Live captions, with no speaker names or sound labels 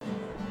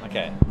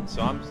Okay,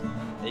 so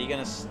are you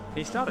gonna?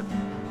 He started.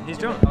 He's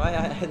doing. I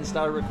hadn't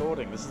started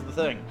recording. This is the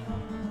thing.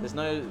 There's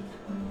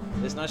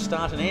no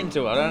start and end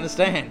to it. I don't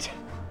understand.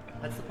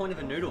 That's the point of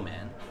a noodle,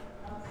 man.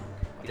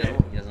 He Okay.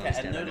 doesn't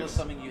understand A noodle noodles. is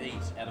something you eat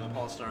out of a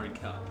polystyrene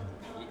cup.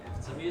 If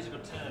it's a musical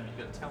term, you've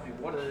got to tell me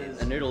what it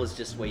is. A noodle is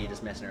just where you're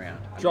just messing around.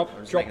 Drop I'm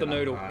just the making it up.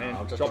 noodle, Alright, man.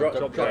 I'll just Drop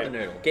the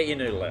noodle. Get your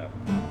noodle out.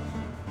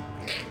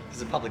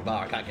 It's a public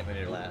bar. I can't get my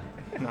noodle out.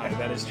 No,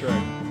 that is true.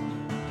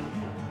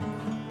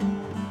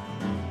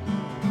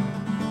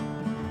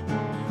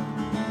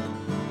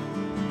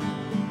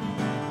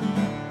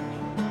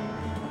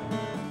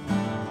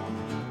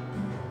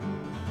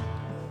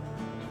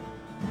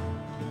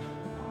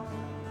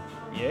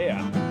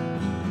 Yeah.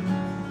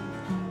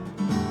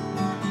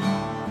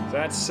 So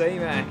that's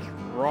C-Mac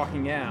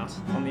rocking out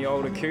on the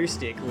old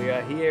acoustic. We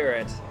are here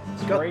at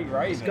Three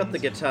Ravens. He's got the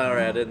guitar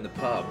out in the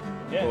pub,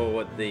 Yeah. or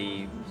what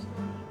you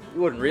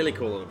wouldn't really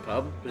call it a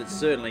pub, but it's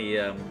certainly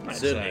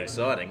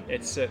exciting.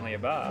 It's certainly a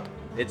bar.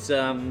 It's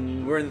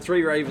we're in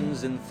Three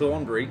Ravens in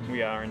Thornbury,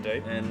 We are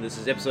indeed. and this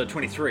is episode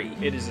 23.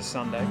 It is a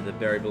Sunday. The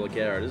Barry Bullock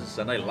Hour. It is a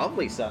Sunday,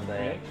 lovely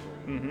Sunday.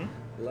 Mm-hmm.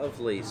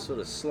 Lovely, sort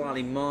of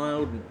slightly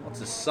mild,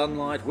 lots of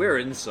sunlight. We're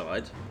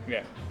inside,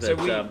 Yeah. but So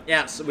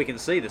so we can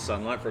see the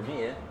sunlight from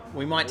here.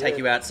 We might take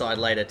you outside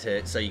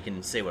later so you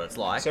can see what it's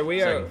like. So we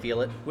you are can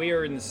feel it. We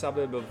are in the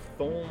suburb of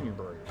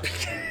Thornbury.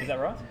 Is that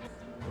right?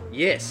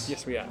 Yes.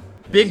 Yes, we are.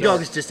 Big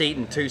Dog's just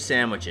eaten 2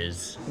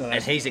 sandwiches, No, and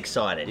that's- he's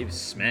excited. You've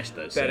smashed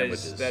those That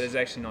sandwiches. is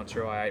actually not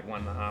true. I ate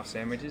 1.5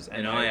 sandwiches,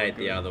 And they I were ate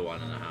the good. other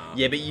 1.5.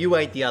 Yeah, but you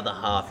ate the other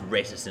half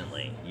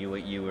reticently. You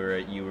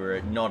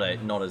were not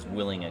as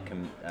willing a.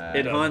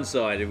 In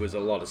hindsight, it was a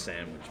lot of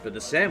sandwich, but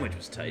the sandwich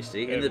was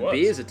tasty, and It the was.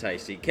 beers are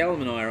tasty.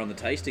 Callum and I are on the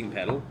tasting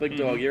paddle. Big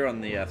Dog, you're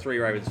on the Three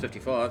Ravens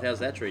 55. How's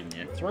that treating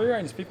you? Three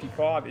Ravens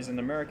 55 is an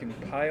American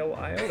pale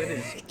ale. It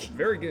is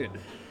very good.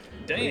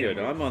 Damn. Good.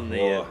 I'm on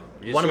the.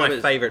 you One of my describe it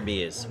as- favourite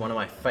beers. One of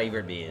my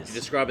favourite beers. You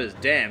describe it as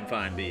damn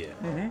fine beer.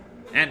 Mm-hmm.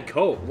 And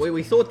cold.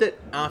 We thought that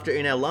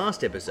in our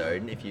last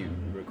episode, if you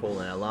recall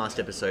in our last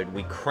episode,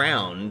 we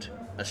crowned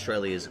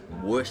Australia's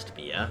worst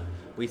beer.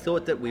 We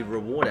thought that we'd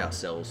reward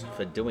ourselves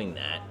for doing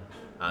that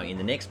in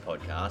the next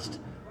podcast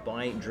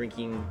by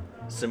drinking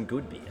some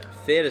good beer.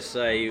 Fair to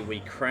say, we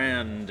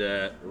crowned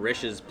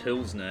Resch's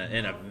Pilsner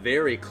in a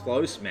very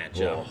close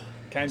matchup. Oh.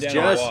 Came down to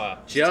the Just, wire.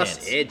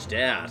 just Tense. edged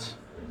out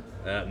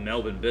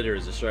Melbourne Bitter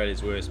as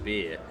Australia's worst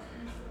beer.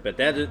 But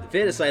that is,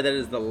 fair to say that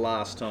is the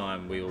last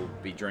time we will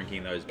be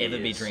drinking those beers.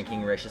 Ever be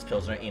drinking Resch's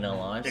Pilsner in our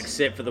lives?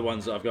 Except for the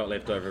ones that I've got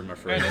left over in my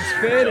fridge. And it's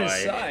fair to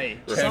I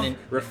say,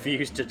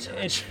 refuse to touch.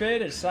 it's fair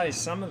to say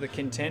some of the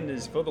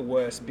contenders for the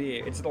worst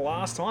beer, it's the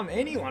last time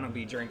anyone will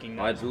be drinking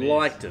those I'd beers.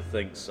 like to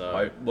think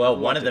so. Well, I'd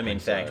one like of to them, in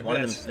think so. fact, one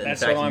of That's- them. In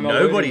that's fact, what I'm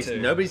alluding to.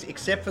 nobody's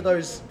except for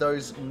those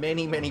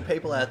many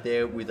people out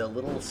there with a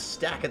little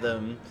stack of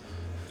them,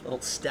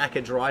 little stack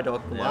of dry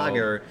dock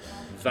lager.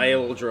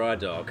 Vale Dry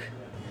Dog.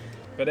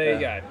 But there you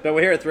go. But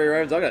we're here at Three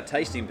Ravens. I've got a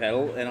tasting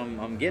paddle, and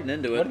I'm getting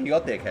into it. What have you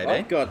got there, KD?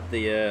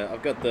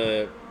 I've got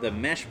the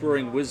Mash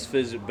Brewing Whiz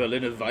Fizz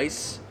Berliner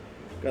Weiss.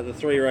 Got the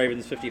Three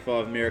Ravens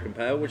 55 American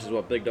Pale, which is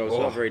what Big Dog's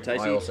got, very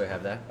tasty. I also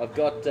have that. I've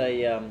got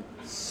a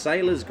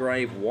Sailor's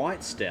Grave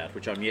White Stout,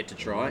 which I'm yet to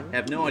try.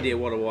 Have no idea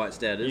what a white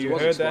stout is. You it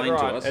wasn't heard that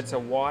explained right. to us. It's a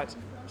white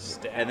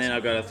stout. And then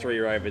I've got a Three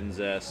Ravens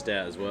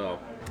Stout as well.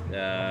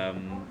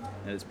 And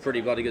it's pretty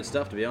bloody good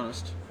stuff, to be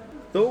honest.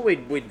 Thought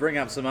we'd bring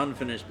up some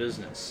unfinished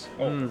business,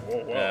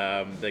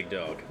 Whoa. Big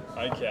Dog.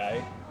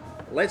 Okay.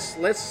 Let's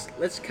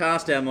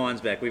cast our minds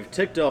back. We've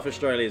ticked off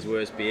Australia's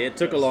worst beer. It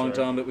took a Yes, long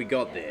sir. time, but we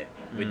got there.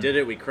 We did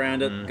it. We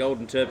crowned it.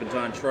 Golden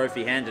Turpentine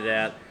trophy handed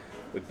out.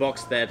 We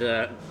boxed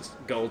that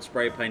gold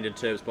spray painted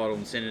Terps bottle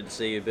and sent it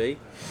to CUB.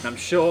 And I'm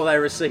sure they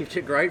received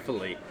it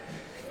gratefully.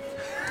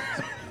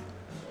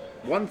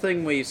 One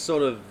thing we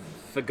sort of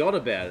forgot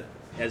about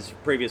as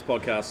previous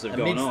podcasts have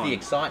gone Amidst on. the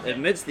excitement.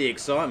 Amidst the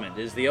excitement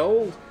is the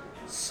old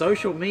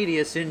social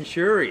media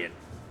centurion.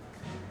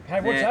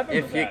 Hey, what's Now,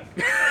 happened with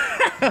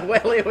that?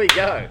 Well, here we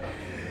go.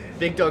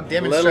 Big Dog A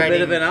demonstrating.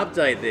 little bit of an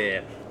update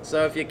there.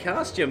 So if you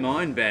cast your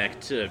mind back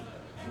to,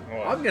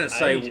 Oh, I'm going to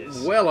say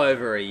ages. well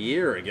over a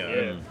year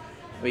ago, Yeah.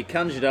 we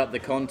conjured up the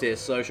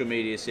contest Social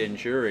Media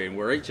Centurion,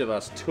 where each of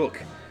us took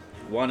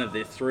one of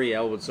the 3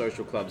 Elwood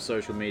Social Club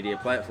social media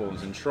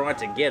platforms and tried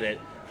to get it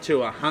to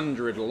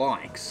 100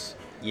 likes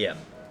Yeah.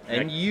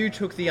 And you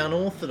took the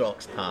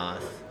unorthodox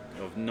path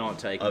of not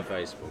taking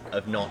Facebook.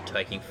 of not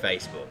taking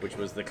Facebook. Which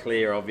was the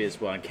clear, obvious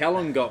one.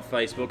 Callum got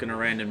Facebook in a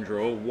random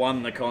draw,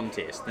 won the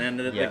contest. And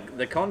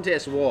the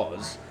contest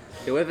was,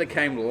 whoever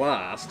came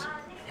last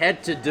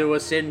had to do a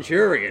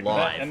centurion.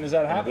 Live. And does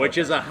that happen? Which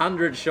is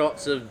 100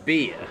 shots of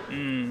beer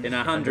in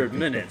 100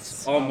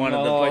 minutes on one I'm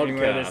of the not liking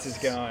where podcasts. this is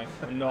going.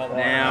 I'm not liking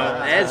Now,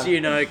 where as you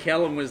know,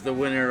 Callum was the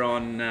winner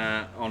on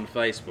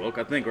Facebook.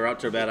 I think we're up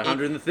to about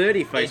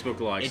 130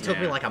 Facebook likes It took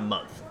now. me like a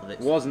month.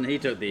 Wasn't he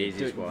took the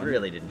easiest one?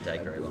 Really didn't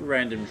take very long.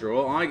 Random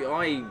draw.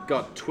 I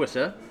got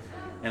Twitter,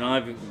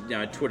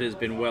 and Twitter's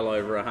been well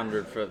over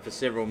 100 for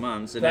several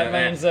months. And That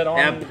means that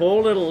our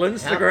poor little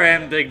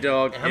Instagram big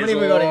dog how is many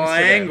we got on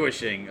Instagram?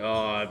 languishing.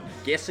 Oh, I'm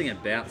guessing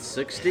about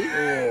 60.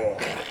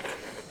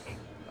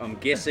 I'm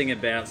guessing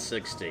about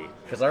 60.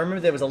 Because I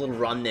remember there was a little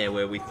run there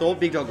where we thought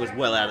Big Dog was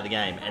well out of the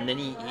game, and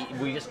then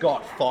we just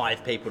got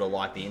 5 people to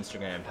like the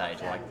Instagram page,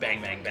 like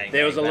bang, bang, bang.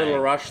 There was a bang, little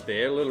bang. rush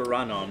there, a little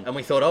run on. And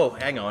we thought, oh,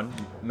 hang on,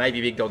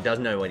 maybe Big Dog does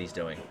know what he's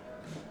doing.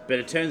 But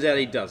it turns out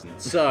he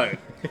doesn't. So,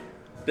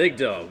 Big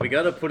Dog, we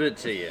got to put it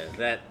to you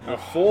that the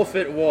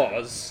forfeit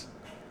was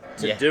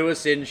to do a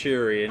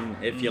Centurion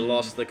if you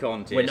lost the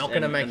contest. We're not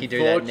going to make you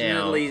do that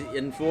now.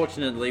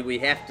 Unfortunately, we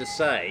have to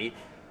say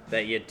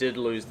that you did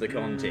lose the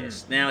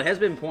contest. Now, it has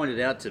been pointed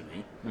out to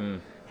me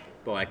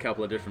by a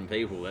couple of different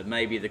people that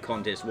maybe the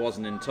contest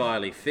wasn't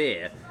entirely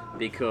fair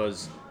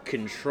because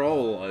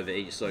control over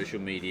each social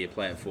media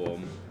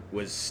platform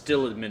was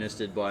still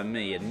administered by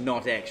me and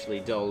not actually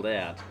doled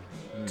out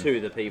to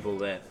the people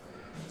that...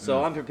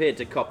 So I'm prepared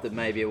to cop that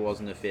maybe it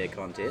wasn't a fair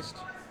contest.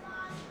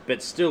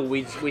 But still,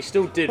 we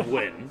still did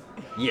win.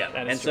 Yeah.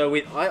 And so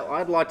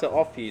I'd like to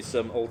offer you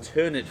some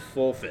alternate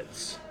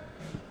forfeits.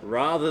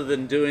 Rather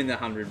than doing the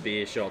 100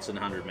 beer shots in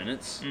 100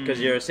 minutes, because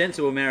you're a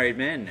sensible married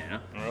man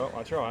now. Well,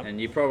 I try. And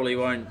you probably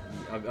won't...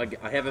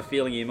 I have a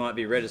feeling you might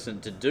be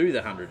reticent to do the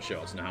 100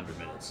 shots in 100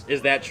 minutes.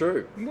 Is that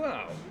true?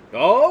 Wow.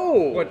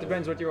 Oh! Well, it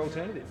depends what your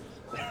alternative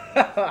is.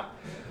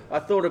 I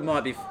thought it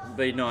might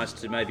be nice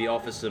to maybe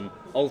offer some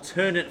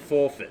alternate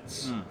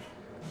forfeits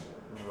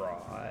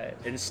Right.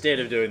 instead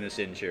of doing the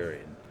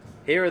Centurion.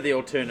 Here are the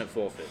alternate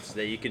forfeits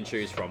that you can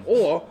choose from.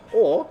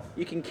 Or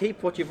you can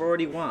keep what you've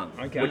already won,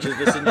 Okay. which is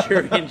the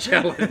Centurion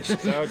Challenge.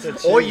 So it's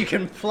a Or you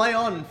can play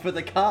on for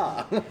the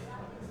car.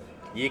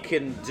 You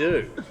can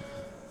do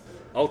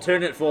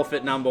alternate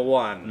forfeit number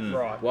 1.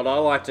 Right. What I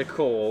like to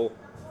call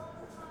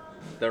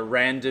the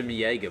random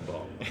Jaeger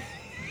bomb.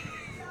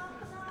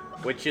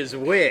 Which is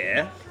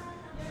where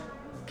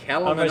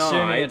Callum I'm and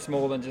assuming I... it's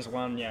more than just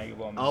one Jaeger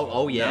bomb.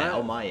 Oh yeah. No,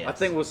 Oh my yes. I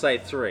think we'll say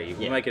 3.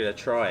 We'll Yeah. make it a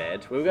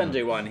triad. We were going to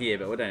do one here,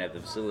 but we don't have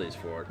the facilities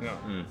for it. No.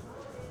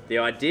 The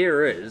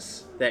idea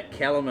is that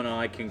Callum and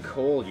I can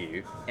call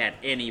you at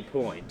any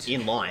point,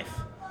 in life.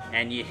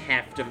 and you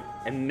have to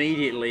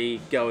immediely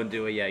go and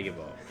do a Jaeger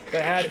bomb.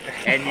 But how?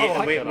 And I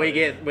like that we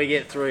idea.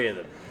 get 3 of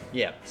them.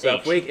 Yeah. So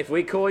each. if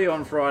we call you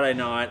on Friday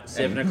night,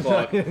 7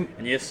 o'clock, and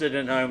you're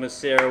sitting at home with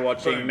Sarah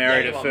watching Boom,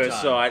 Married Jaeger at bomb First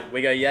time. Sight,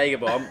 we go Jaeger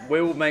bomb.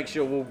 We'll make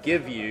sure we'll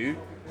give you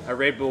a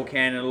Red Bull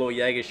can and a little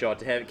Jaeger shot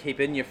to keep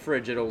in your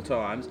fridge at all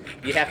times.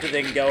 You have to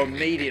then go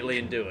immediately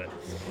and do it,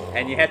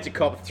 and you have to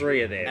cop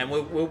 3 of them. And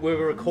we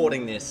were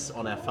recording this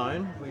on our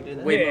phone. We did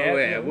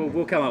that.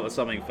 We'll come up with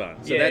something fun.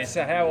 So Yeah. that's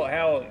So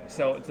how?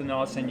 So it's a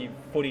nice and you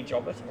footage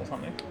of it or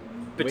something.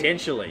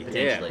 potentially.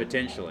 Yeah,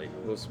 potentially.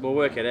 We'll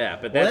work it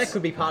out. But Well, that's that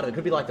could be part of it. It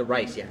could be like the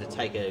race. You have to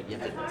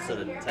sort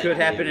of. Take could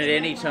happen at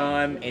any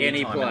time, any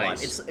Any time in life.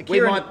 place. It's- We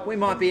Kieran-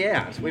 might be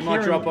out. We might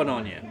Kieran- drop one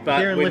on you. But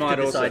Kieran we lifted might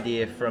this also.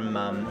 idea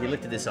from he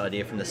lifted this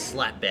idea from the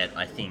slap bet,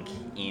 I think,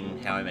 in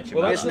How I Met Your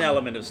Well, There's Mother. an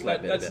element of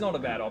slap That's bet. not a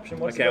bad option.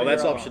 What's Okay, well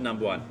that's your option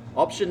number 1.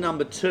 Option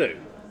number 2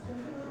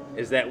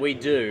 is that we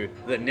do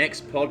the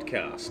next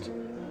podcast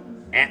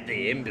at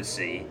the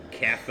Embassy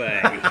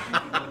Cafe.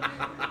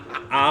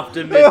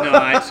 After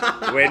midnight,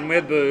 when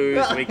we're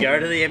boozed, we go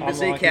to the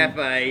Embassy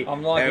Cafe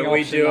I'm liking and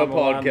we option do a number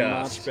one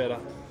podcast. Much better.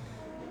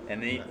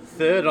 And the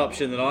third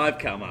option that I've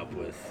come up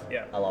with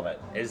Yeah. I love it.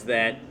 is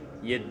that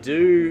you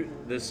do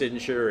the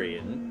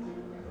Centurion,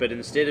 but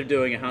instead of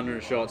doing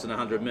 100 shots in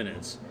 100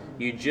 minutes,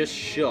 you just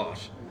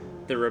shot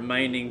the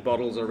remaining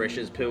bottles of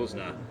Resch's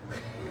Pilsner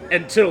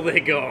until they're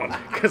gone,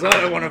 because I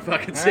don't want to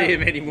fucking see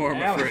him anymore in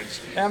my fridge.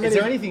 How Is many?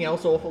 there anything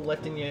else awful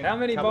left in your? How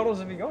many cupboard? bottles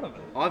have you got of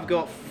it? I've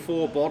got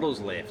 4 bottles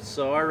left,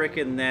 so I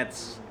reckon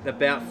that's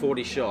about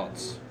 40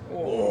 shots.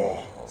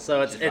 Oh.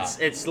 So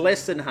it's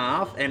less than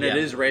half, and it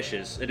Yeah. is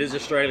Resch's. It is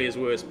Australia's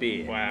worst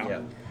beer. Wow. Yeah.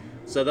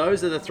 So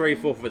those are the 3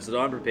 forfeits that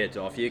I'm prepared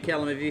to offer you.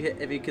 Callum, have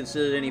you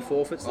considered any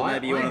forfeits that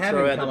maybe you want to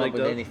throw out the come big up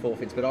with dog? any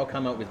forfeits, but I'll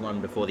come up with one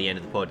before the end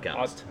of the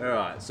podcast. All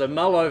right, so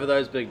mull over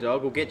those, big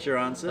dog. We'll get your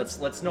answer.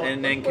 Let's not-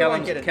 And then we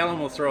won't get it. Callum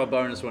will throw a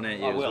bonus one at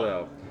you I as will.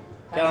 well.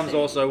 Callum's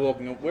also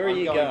walking. Where are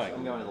you going?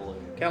 I'm going to the loo.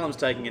 Callum's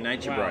taking a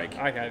nature Wow. break.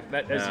 Okay,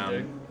 that as you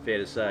do. Fair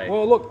to say.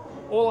 Well, look,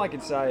 all I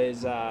can say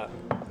is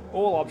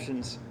all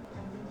options.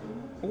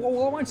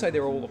 Well, I won't say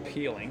they're all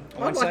appealing.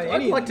 I won't say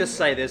I'd any. like to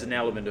say there's an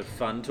element of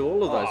fun to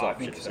all of those Oh, I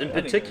think options, so. in I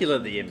think particular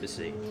the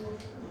Embassy,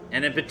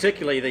 and in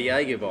particularly the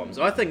Jaeger bombs.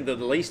 I think the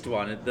least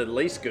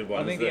good one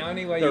I is think the the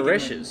only way the you can-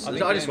 Resch's. I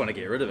think I just the- want to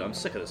get rid of it. I'm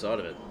sick of the sight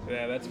of it.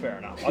 Yeah, that's fair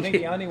enough. I think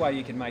the only way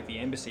you can make the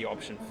embassy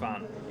option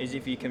fun is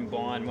if you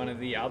combine one of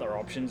the other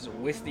options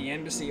with the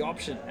embassy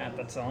option at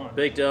the time.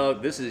 Big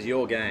dog, this is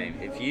your game.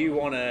 If you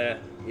want to,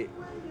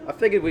 I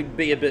figured we'd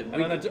be a bit.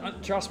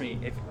 And trust me,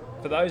 if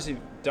for those who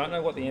don't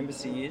know what the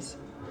embassy is,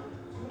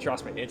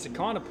 trust me, it's a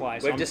kind of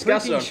place. We've I'm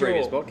discussed it pretty on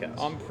previous sure-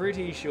 podcasts. I'm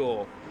pretty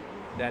sure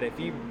that if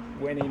you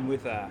went in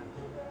with a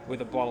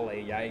bottle of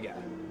Jaeger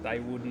they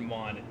wouldn't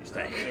mind it. You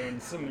start doing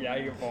some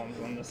Jaeger bombs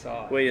on the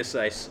side. Where you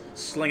say,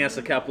 sling us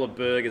a couple of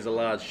burgers, a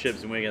large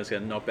chips, and we're just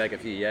going to knock back a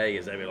few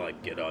Jaegers, they'd be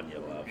like, get on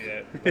your love.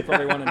 Yeah, they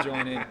probably want to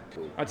join in.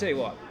 I tell you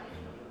what,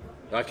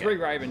 Okay. Three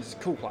Ravens is a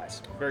cool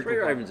place. Very Three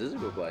cool Ravens is a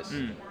good place.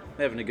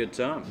 Having a good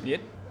time. Place.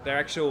 Yep. Their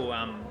actual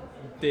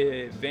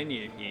their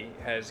venue here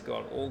has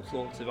got all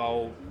sorts of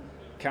old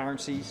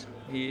currencies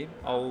here,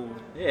 old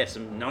Yeah,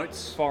 some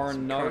notes. foreign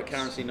some notes.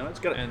 currency notes.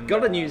 Got And,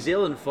 a New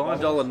Zealand $5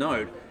 bottles.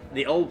 note,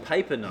 the old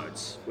paper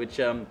notes, which,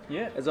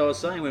 as I was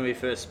saying when we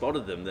first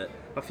spotted them, that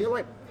I feel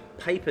like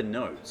paper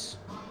notes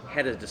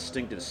had a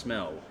distinctive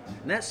smell.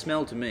 And that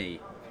smell to me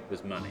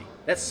was money.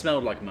 That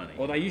smelled like money.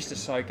 Well, they used to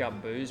soak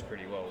up booze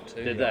pretty well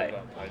too. Did the they?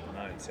 old paper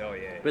notes. Oh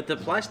yeah. But the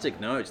plastic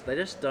notes, they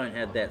just don't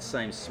have that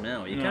same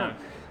smell. You No.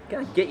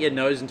 can't get your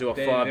nose into a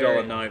They're $5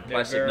 very- note, they're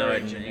plastic very note,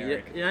 and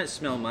generic. you don't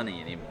smell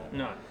money anymore.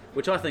 No.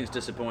 Which I think is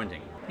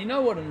disappointing. You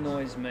know what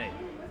annoys me?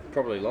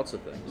 Probably lots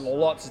of things.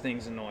 Lots of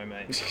things annoy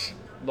me.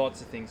 Lots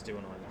of things do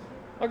annoy me.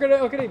 I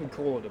could even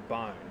call it a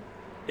bone.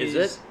 Is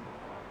it?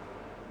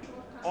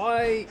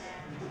 I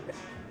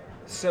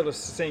sort of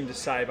seem to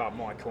save up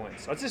my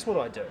coins. That's just what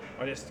I do.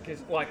 I just,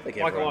 cause like a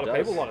everyone lot of does.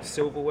 people, a lot of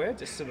silverware,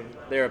 just sort of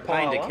They're a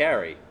pain pile to up.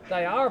 carry.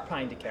 They are a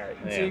pain to carry.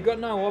 So Yeah. you've got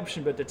no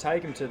option but to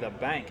take them to the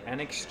bank and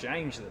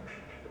exchange them.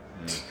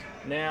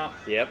 Now,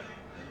 Yep.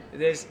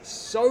 there's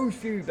so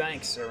few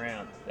banks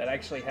around that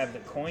actually have the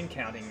coin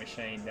counting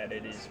machine that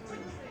it is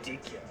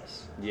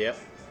ridiculous. Yep.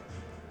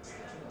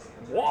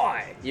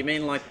 Why? You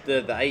mean like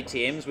the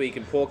ATMs where you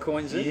can pour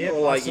coins in? Yeah,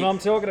 Or like that's what I'm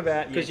talking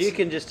about. because you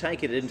can just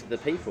take it into the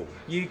people.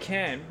 You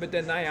can, but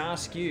then they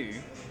ask you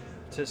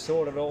to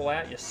sort it all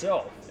out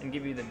yourself and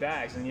give you the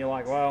bags, and you're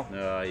like, well,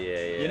 Oh,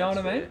 yeah. you know what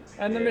I that's mean?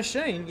 fair. And the Yeah.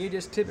 machine, you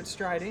just tip it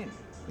straight in.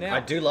 Now, I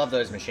do love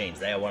those machines.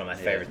 They are one of my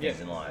favourite things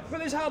in life. but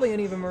there's hardly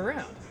any of them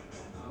around.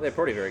 They're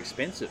probably very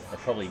expensive. They're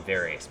probably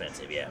very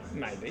expensive, yeah.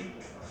 Maybe.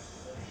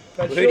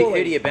 But Who do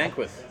surely, you bank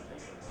with?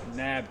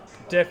 NAB,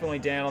 definitely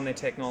down on their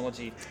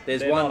technology.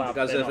 There's They're one, not up,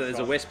 because they're not there's a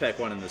top. Westpac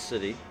one in the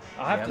city.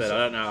 I have to But say, I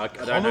don't know. I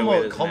don't know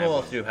where there's an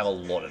Commonwealth Apple. do have a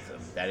lot of them.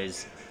 That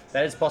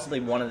is possibly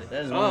one of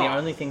the Oh.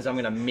 only things I'm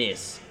going to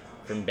miss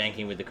from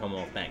banking with the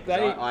Commonwealth Bank. 'Cause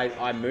They-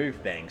 I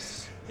moved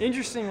banks.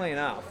 interestingly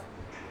enough,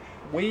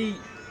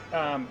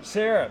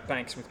 Sarah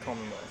banks with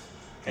Commonwealth,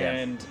 Yeah.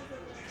 and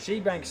she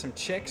banked some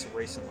checks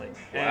recently.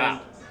 Wow.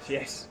 And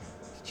yes,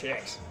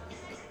 checks.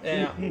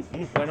 Now,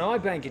 when I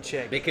bank a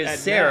check, Because at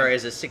Sarah NAB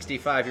is a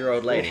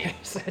 65-year-old lady.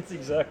 Yes, that's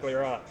exactly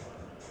right.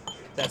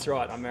 That's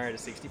right. I married a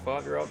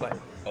 65-year-old lady.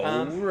 All right.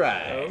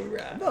 All I'm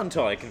right. not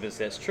entirely convinced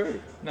that's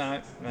true. No.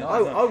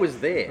 I was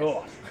there.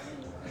 Oh,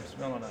 I'm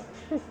smelling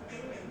it.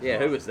 Yeah,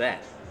 who was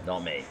that?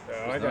 Not me.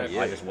 I not don't. you.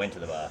 I just went to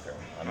the bathroom.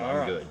 I'm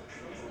Alright. good.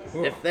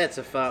 Ooh, If that's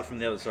a fart from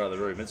the other side of the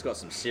room, it's got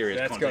some serious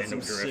that's got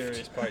continental some drift.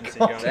 serious potency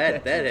going.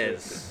 That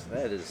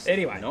is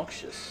Anyway.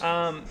 noxious.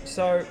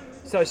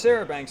 So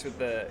Sarah banks with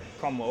the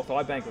Commonwealth.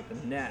 I bank with the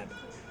NAB.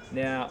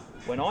 Now,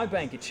 when I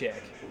bank a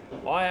check,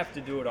 I have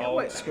to do it Now,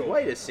 old school.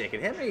 wait a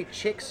second. How many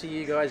checks are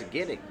you guys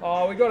getting?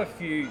 Oh, we got a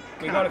few.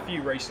 We got a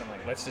few recently.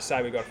 Let's just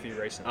say we got a few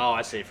recently. Oh,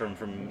 I see. From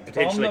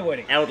potentially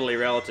wedding. elderly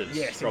relatives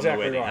Yes, from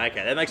exactly the wedding. right.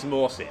 Okay, that makes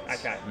more sense.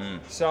 Okay.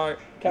 So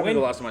Can't when remember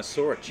the last time I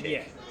saw a check.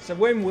 yeah. So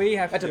when we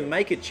have I had to to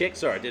make a check.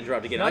 Sorry, to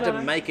interrupt again. No, I had no, to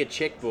no. make a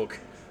checkbook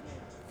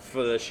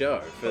for the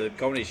show, for the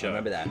comedy show.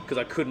 remember that. Because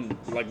I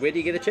couldn't. Like, where do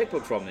you get a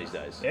checkbook from these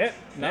days? yeah,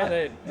 no,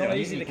 they're not Yeah,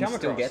 easy you to can come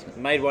still across. get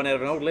them. Made one out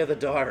of an old leather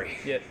diary.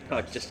 Yeah.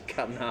 I just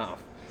cut in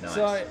half. Nice.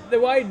 So the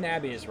way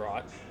NAB is,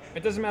 right,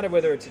 it doesn't matter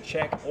whether it's a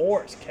check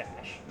or it's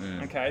cash.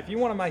 Okay, if you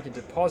want to make a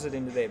deposit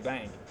into their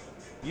bank,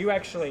 you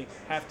actually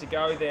have to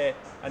go there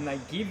and they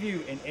give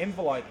you an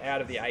envelope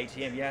out of the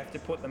ATM. You have to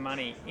put the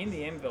money in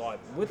the envelope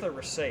with a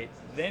receipt,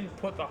 then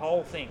put the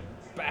whole thing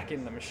back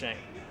in the machine.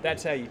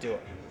 That's how you do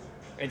it.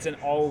 It's an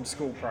old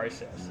school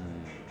process.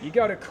 You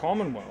go to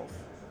Commonwealth,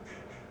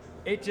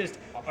 it just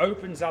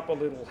opens up a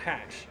little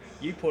hatch.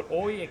 You put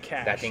all your That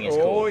cash, thing is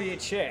all cool. your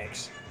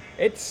checks.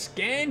 It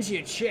scans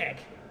your check,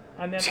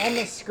 and then on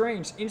the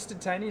screens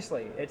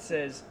instantaneously it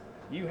says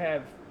you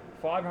have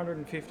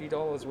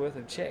 $550 worth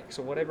of checks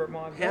or whatever it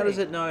might be. How does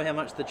it know how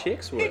much the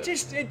checks were? It's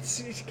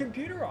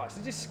computerized.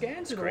 It just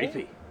scans it all.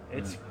 creepy.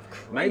 It's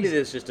crazy. Maybe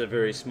there's just a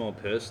very small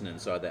person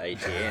inside the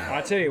ATM.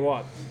 I tell you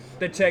what,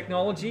 the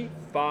technology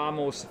far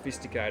more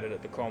sophisticated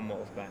at the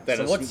Commonwealth Bank. Than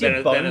So a, what's than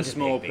your a, bone than a to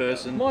small pick, Nico?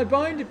 person. My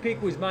bone to pick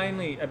was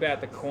mainly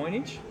about the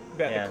coinage,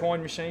 about Yeah. the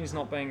coin machines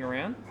not being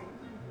around.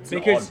 It's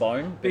an odd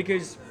bone.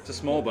 Because It's a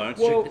small bone.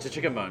 Well- It's a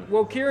chicken bone.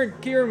 well,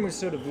 Kieran was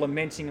sort of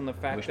lamenting on the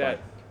fact Which that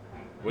bone?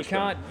 you Which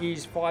can't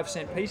use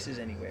 5-cent pieces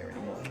anywhere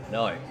anymore.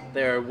 No.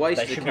 They're a waste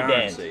They of should be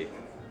currency.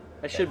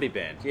 They should be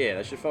banned. Yeah,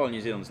 they should follow New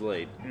Zealand's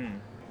lead.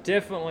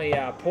 Definitely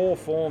poor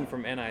form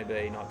from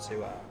NAB not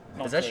to.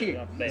 There's actually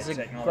there's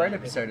a great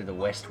episode of The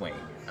West Wing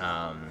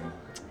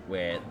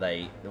where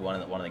one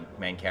of the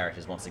main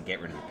characters wants to get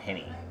rid of the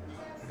penny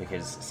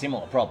because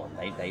similar problem.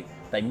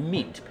 They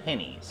mint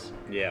pennies.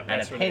 Yeah. And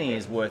That's a penny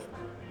ridiculous. is worth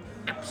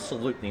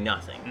absolutely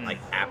nothing. Like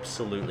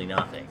absolutely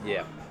nothing.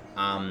 Yeah.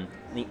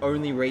 The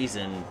only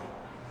reason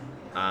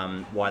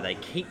why they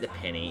keep the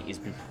penny is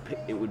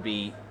it would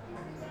be,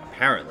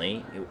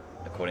 apparently,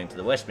 according to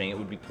the West Wing, it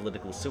would be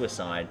political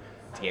suicide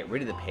to get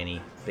rid of the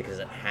penny because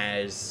it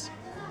has,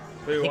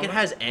 I think it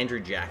has Andrew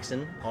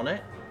Jackson on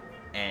it,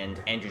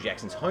 and Andrew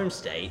Jackson's home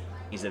state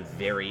is a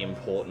very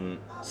important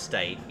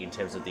state in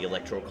terms of the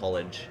Electoral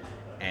College.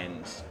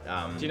 And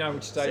do you know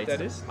which state that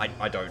is?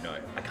 I don't know.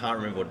 I can't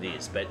remember what it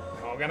is, but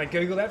I'm going to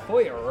Google that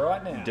for you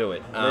right now. do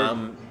it.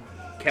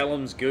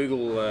 Callum's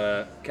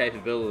Google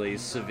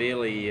capabilities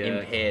severely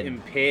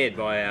impaired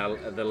by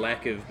the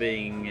lack of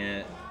being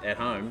at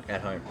home.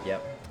 At home,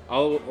 yep.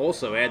 I'll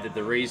also add that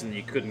the reason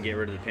you couldn't get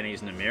rid of the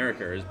pennies in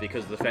America is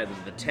because of the fact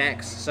that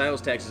the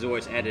sales tax is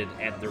always added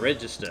at the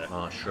register.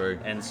 Oh, true.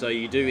 And so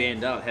you do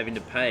end up having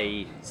to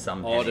pay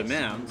Some odd pennies.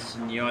 amounts,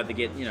 and you either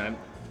get,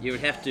 you'd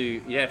have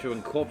to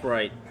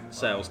incorporate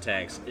sales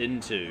tax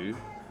into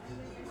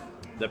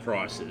the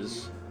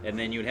prices, and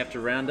then you'd have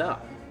to round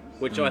up,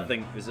 which I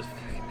think is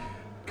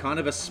kind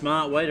of a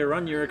smart way to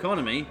run your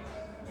economy,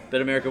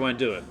 but America won't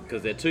do it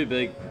because they're too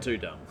big, too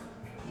dumb.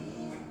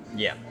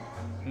 Yeah.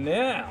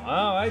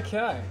 Now,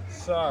 okay.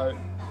 So,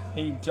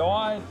 he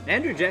died.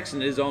 Andrew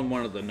Jackson is on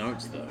one of the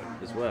notes though,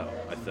 as well.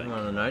 I think. One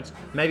of the notes.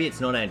 Maybe it's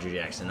not Andrew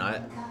Jackson.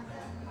 I've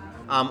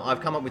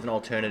come up with an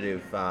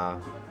alternative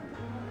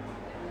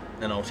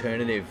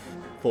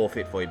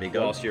forfeit for you, big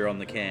dog. Whilst you're on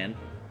the can.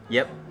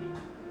 Yep.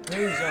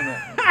 Who's on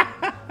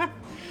that?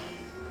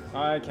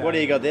 Okay. What do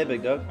you got there,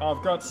 big dog?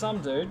 I've got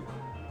some dude.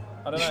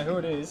 I don't know who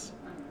it is.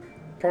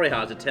 Probably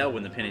hard to tell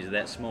when the pennies are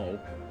that small.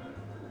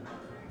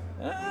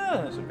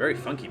 Ah. Some very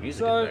funky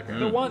music in So the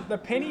background. the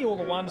penny or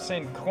the 1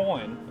 cent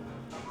coin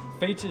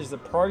features the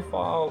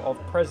profile of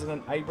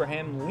President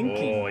Abraham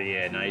Lincoln Oh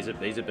yeah, no, he's a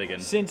big one.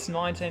 since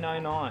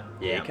 1909.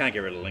 Yeah, you can't get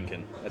rid of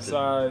Lincoln.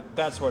 So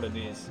that's what it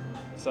is.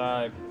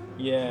 So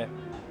yeah,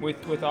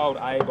 with old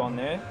Abe on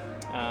there,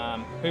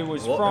 who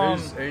was from?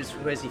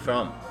 Where's he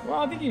from? Well,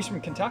 I think he's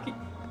from Kentucky,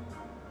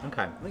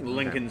 Okay. I think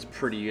Lincoln's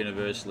pretty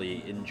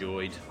universally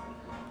enjoyed.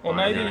 or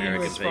by maybe the he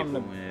American was from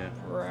people, yeah.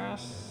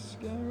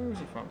 Nebraska. Where was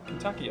he from?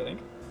 Kentucky, I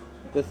think.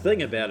 The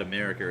thing about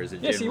America is a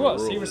Yes, he general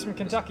was. He rule was from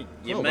Kentucky.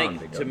 You Well done,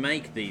 big to dog.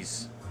 make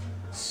these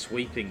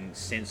sweeping,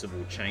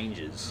 sensible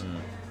changes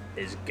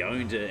is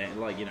going to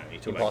you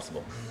talk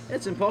Impossible. About,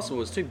 it's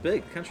impossible. It's too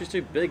big. The country's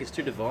too big. It's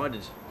too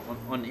divided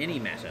on any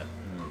matter.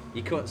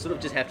 You can't sort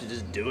of just have to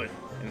just do it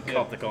and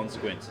cop the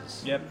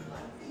consequences. Yep.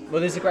 Well,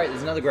 there's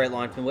another great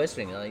line from the West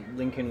Wing. Like,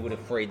 Lincoln would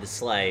have freed the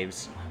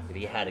slaves if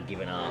he had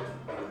given up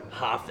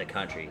half the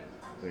country.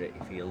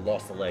 If he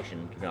lost the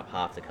election, given up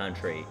half the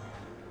country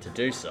to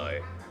do so,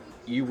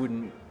 you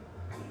wouldn't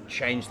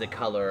change the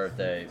colour of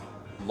the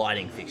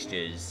lighting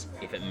fixtures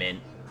if it meant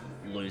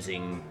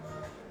losing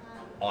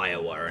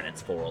Iowa and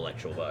its 4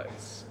 electoral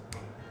votes.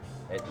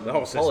 The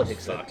whole system's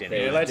Politics fucked are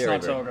anyway. Yeah, let's very,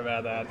 not very- talk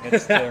about that.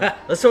 It's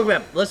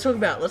too... Let's talk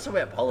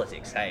about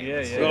politics. Hey. Yeah,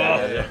 Let's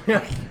yeah. do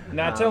that.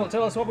 Now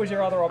tell us, what was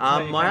your other option?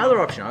 that you My came other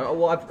up option,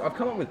 I've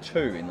come up with 2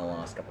 in the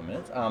last couple of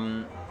minutes.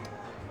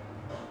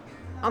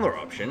 Other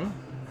option,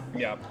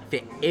 with? Yep. for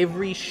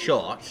every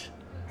shot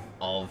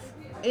of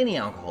any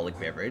alcoholic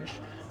beverage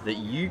that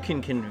you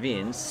can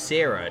convince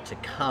Sarah to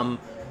come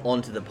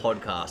onto the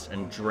podcast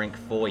and drink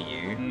for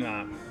you,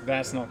 Nah,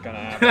 that's not gonna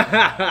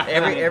happen.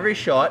 every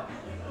shot,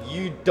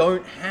 you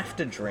don't have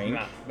to drink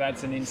Nah,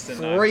 that's an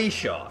instant no. 3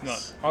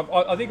 shots.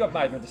 No, I think I've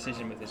made my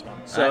decision with this one.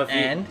 So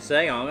and- so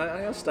hang on,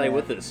 I'll stay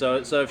with it. So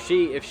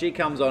if she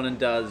comes on and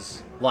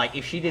does Like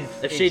if she did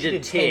she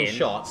did 10 10,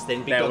 shots, then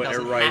Big that Dog would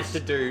doesn't erase- have to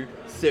do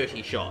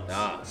 30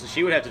 shots. so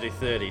she would have to do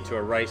 30 to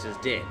erase his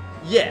debt.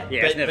 Yeah,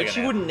 Yeah, it's never but she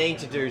gonna wouldn't need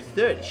to do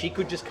 30. She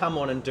could just come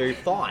on and do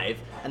 5,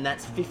 and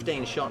that's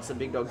 15 shots that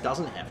Big Dog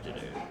doesn't have to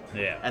do.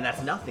 Yeah. And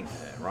that's nothing to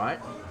her, right?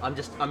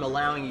 I'm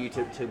allowing you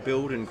to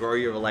build and grow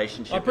your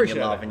relationship I and appreciate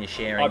your love that. and your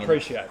sharing I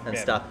appreciate and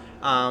yeah. stuff.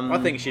 I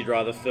think she'd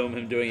rather film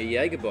him doing a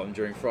Jaeger bomb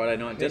during Friday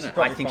night Yes, dinner.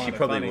 probably I think she find it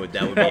probably funny. would.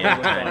 That would be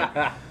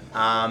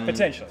entertaining.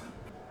 Potentially.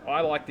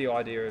 I like the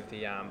idea of the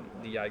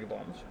Jaeger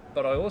bombs,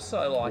 but I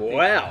also like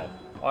Wow,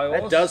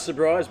 that does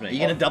surprise Are me. you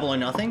going to double or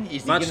nothing? Is he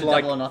going Much to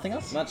like- double or nothing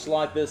us? Much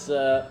like this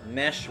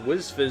mash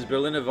whiz fizz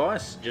Berliner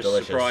Weiss just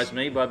Delicious. surprised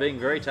me by being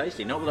very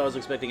tasty. Not that I was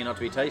expecting it not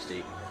to be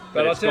tasty,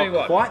 But I'll it's tell you got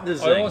what, quite the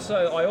zing.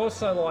 I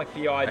also like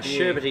the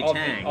idea sherbety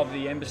tang. of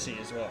the embassy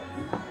as well.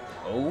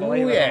 Oh,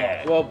 Believe it or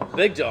yeah. Well,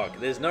 Big Dog,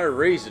 there's no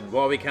reason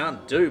why we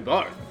can't do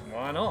both.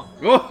 Why not?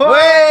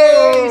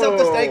 Hey, he's up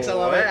the stakes, I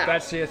love it. Wow.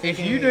 That's your If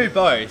thinking. you do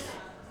both,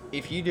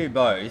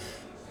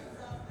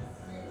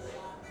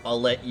 I'll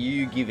let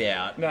you give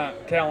out. No,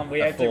 Callum,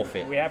 we A have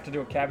forfeit. we have to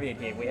do a caveat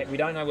here. We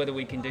don't know whether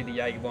we can do the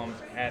Jaeger bombs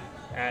at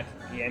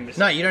the embassy.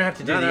 No, you don't have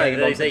to do No, the no,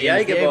 Jaeger bombs. the at the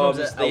end. Jaeger bombs.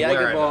 are The Jaeger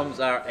wherever. bombs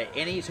are at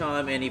any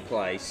time, any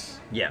place.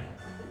 Yeah.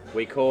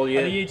 We call you.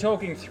 And are you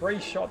talking 3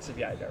 shots of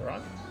Jaeger, right?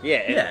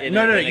 Yeah. Yeah. in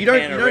No, a- no, in a you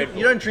can of Red don't. Bull.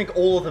 You don't drink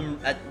all of them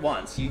at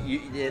once.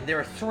 There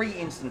are 3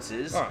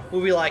 instances. Alright.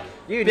 We'll be like,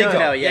 You Big know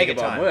Dog, how a Jaeger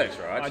bomb time. works,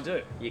 right? I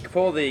do. You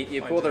pour the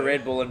do.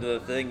 Red Bull into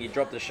the thing. You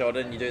drop the shot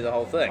in. You do the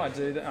whole thing. I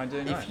do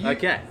know. If you,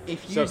 Okay.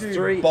 If you So it's do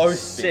 3 both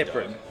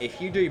separate. Big Dog, if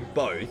you do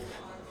both,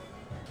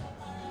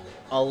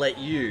 I'll let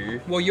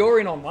you. Well, you're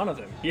in on one of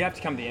them. You have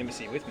to come to the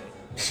embassy with me.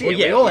 Yeah,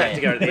 we all have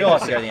to go to the We all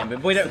have to embassy. go to the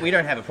embassy. We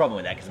don't have a problem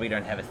with that because we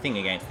don't have a thing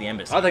against the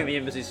embassy. I think the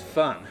embassy's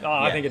fun. Oh,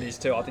 I Yeah. think it is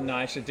too.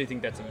 I actually do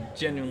think that's a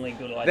genuinely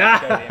good idea to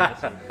go to the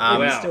embassy. It's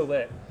Wow. still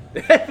there.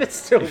 If it's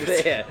still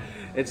there,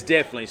 it's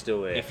definitely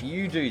still there. If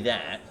you do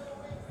that,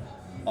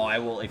 I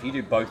will. If you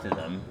do both of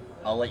them,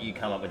 I'll let you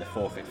come up with a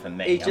forfeit for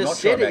me. He I'm not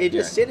just sure said it. about He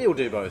just Kieran. said he'll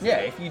do both. Yeah,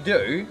 if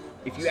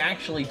you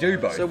actually do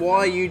both. So why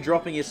are you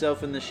dropping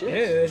yourself in the shit? Yeah,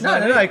 there's No,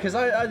 need. because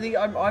I think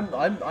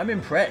I'm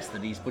impressed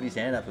that he's put his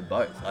hand up for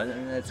both. I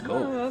think that's cool.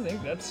 No, I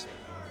think that's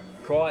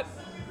quite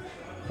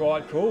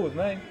cool with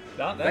me.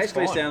 That's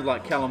Basically, fine. sounds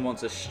like Callum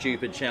wants a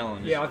stupid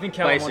challenge. Yeah, I think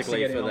Callum wants to basically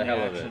get in for on the the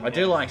hell of action. it. I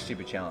do like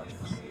stupid challenges.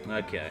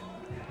 Okay.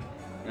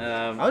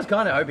 I was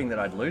kind of hoping that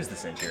I'd lose the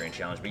Centurion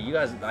challenge, but you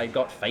guys, I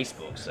got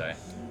Facebook, so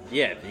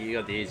Yeah, you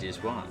got the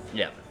easiest one.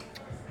 yeah,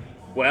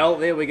 Well,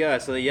 there we go.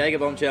 So the Jaeger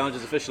Bomb challenge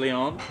is officially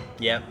on.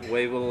 yeah.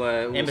 We will.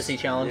 We'll Embassy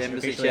challenge the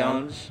Embassy officially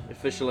challenge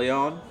officially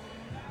on.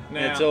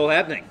 Now, It's all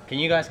happening. Can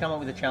you guys come up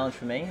with a challenge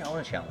for me? I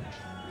want a challenge.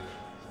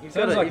 You've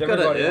Sounds got like to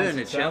everybody earn a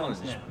wants a challenge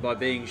challenge now. by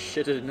being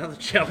shit at another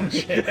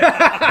challenge.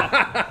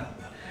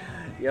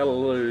 You gotta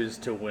lose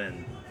to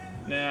win.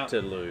 now,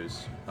 To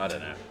lose. I don't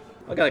know.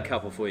 I got a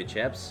couple for you,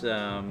 chaps.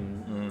 I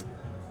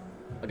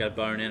got a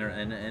bone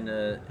and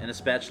a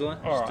spatula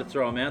All just to right.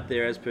 throw them out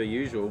there as per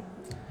usual.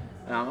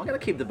 I'm going to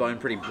keep the bone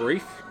pretty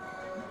brief,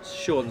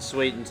 short and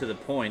sweet and to the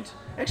point.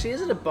 Actually,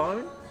 is it a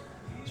bone?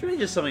 It's really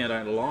just something I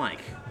don't like.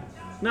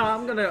 No,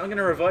 I'm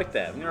gonna revoke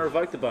that. I'm gonna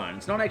revoke the bone.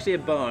 It's not actually a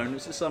bone.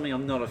 It's just something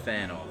I'm not a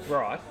fan of.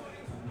 right.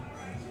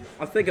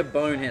 I think a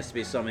bone has to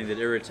be something that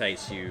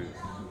irritates you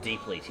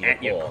Deeply to your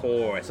at your core.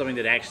 core. Something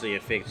that actually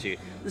affects you.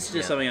 This is just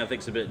Yeah. something I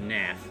think's a bit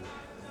naff.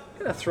 I'm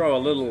gonna throw a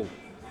little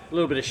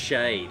bit of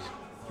shade.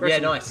 Throw Yeah,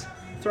 some- nice.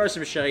 Throw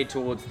some shade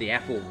towards the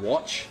Apple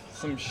Watch.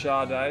 Some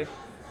Chardonnay.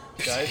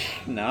 Shade.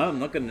 No, I'm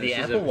not gonna. The she's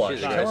Apple Watch.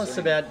 she's a Tell gross- us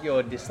about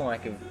your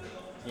dislike of.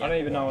 I don't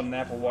even know what an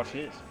Apple Watch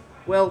is.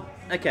 Well,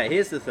 okay.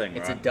 Here's the thing.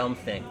 It's a right? dumb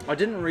thing. I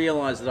didn't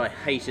realise that I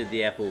hated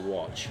the Apple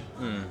Watch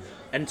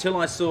until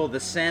I saw the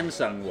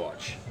Samsung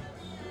Watch.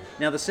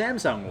 Now, the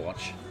Samsung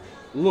Watch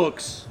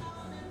looks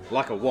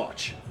like a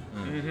watch.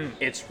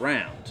 It's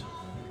round.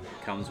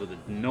 Comes with a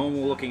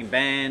normal-looking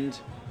band.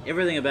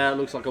 Everything about it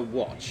looks like a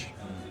watch.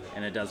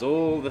 And it does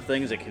all the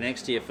things. It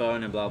connects to your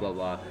phone and blah, blah,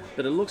 blah.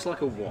 But it looks like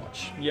a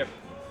watch. Yep.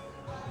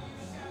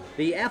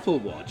 The Apple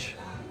Watch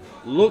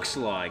looks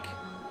like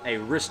a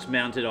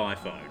wrist-mounted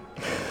iPhone.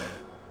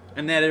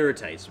 And that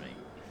irritates me.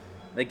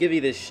 They give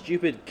you this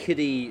stupid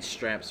kiddie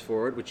straps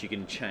for it, which you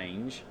can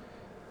change.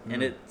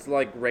 And it's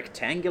like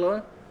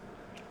rectangular.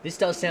 This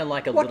does sound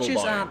like a Watches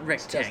little bone. aren't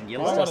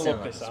rectangular. This I does wanna sound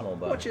look like a this up. small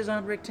bone. Watches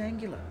aren't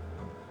rectangular.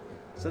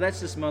 So that's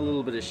just my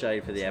little bit of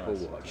shade for the Apple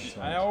nice. Watch.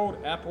 An old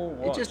Apple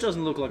Watch. It just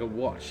doesn't look like a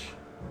watch.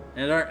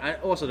 And I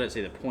also don't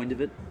see the point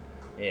of it.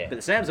 Yeah.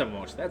 But the Samsung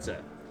Watch, it's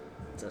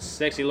a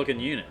sexy looking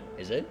unit.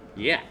 Is it?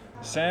 Yeah.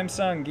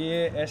 Samsung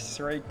Gear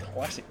S3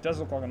 Classic. Does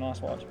look like a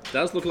nice watch.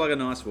 Does look like a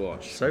nice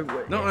watch. So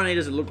Not only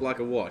does it look like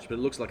a watch, but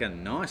it looks like a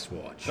nice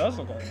watch. Does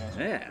look like a nice watch.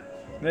 Yeah.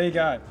 There you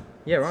go.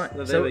 Yeah, right.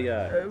 So there we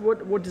go.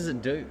 What does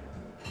it do?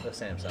 The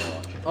Samsung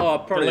Watch. Oh,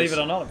 probably Believe it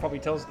or not, it probably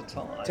tells the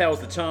time. tells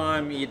the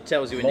time. It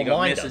tells you when Well, you got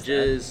mine does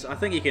messages. I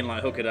think you can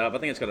like hook it up. I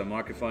think it's got a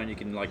microphone. You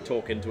can like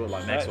talk into it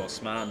like Maxwell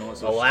Smart and all that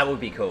sort Oh, of that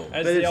would be cool.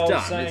 As But the it's old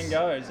done. saying It's-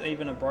 goes,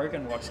 even a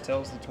broken watch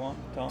tells the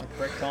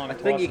correct time. I think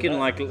twice you a can day.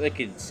 like they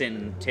could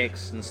send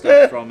texts and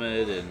stuff from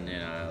it, and you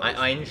know,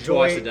 I enjoy.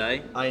 twice a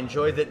day. I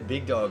enjoy that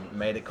Big Dog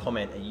made a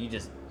comment and you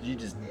just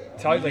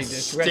Totally you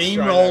just went straight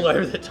steamrolled over.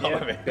 over the top Yeah.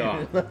 of it.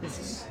 God, this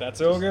is That's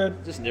all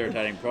good. just an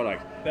irritating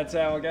product. That's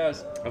how it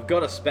goes. I've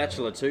got a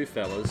spatula too,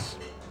 fellas.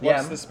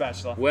 What's Yeah. the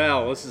spatula?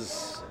 Well, this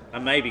is a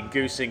maybe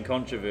goosing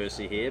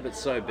controversy here, but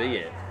so be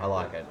it. I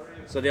like it.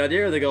 So the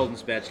idea of the golden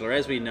spatula,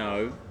 as we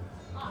know,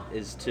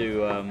 is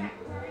to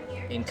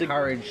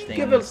Encourage things.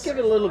 give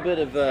it a little bit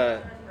of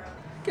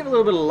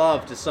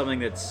love to something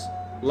that's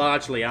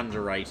largely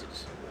underrated.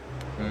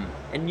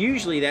 And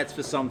usually that's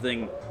for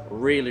something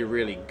really,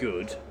 really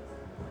good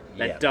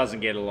that Yeah. doesn't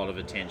get a lot of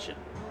attention.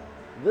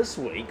 This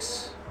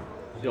week's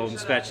golden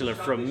spatula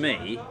from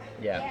me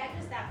Yeah.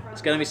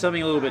 is going to be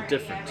something a little bit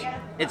different.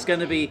 It's going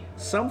to be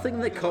something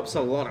that cops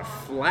a lot of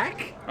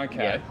flack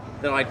Okay. Yeah.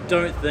 that I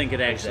don't think it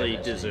actually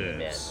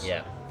deserves.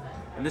 Yeah.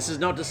 And this is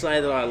not to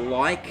say that I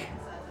like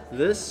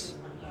this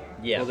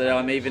Yeah. or that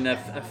I'm even a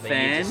But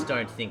fan. you just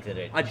don't think that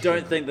it. I don't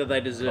should- think that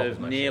they deserve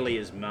much nearly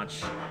as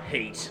much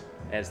heat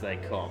as they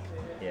cop.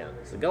 Yeah.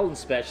 So the golden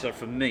spatula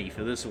for me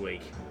for this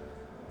week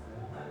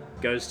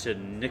goes to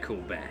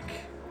Nickelback.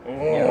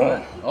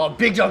 Oh,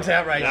 Big Dog's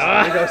outraged.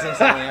 Big Dog's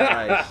instantly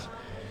outraged.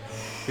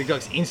 Big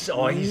Dog's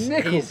instantly. Oh, he's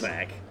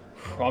Nickelback.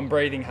 I'm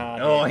breathing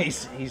hard. Oh, here.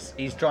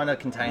 he's trying to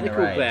contain the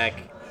rage. Nickelback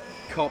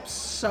cops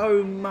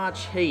so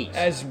much heat.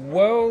 As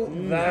well,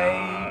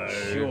 they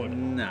should.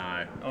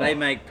 No. They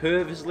make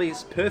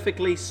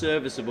perfectly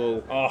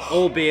serviceable, Oh.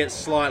 albeit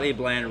slightly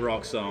bland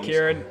rock songs.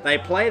 Kieran. They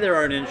play their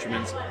own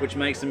instruments, which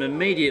makes them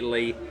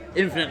immediately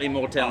infinitely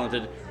more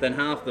talented than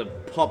half the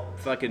pop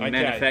fucking Okay.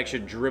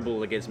 manufactured dribble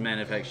that gets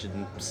manufactured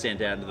and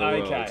sent out into the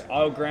world. Okay,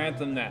 I'll grant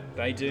them that.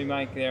 They do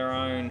make their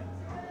own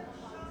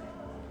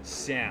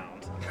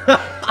sound.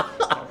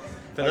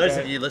 For those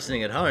of you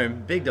listening at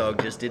home, Big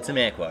Dog just did some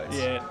air quotes.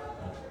 Yeah.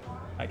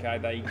 Okay,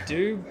 they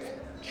do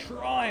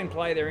try and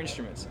play their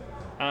instruments.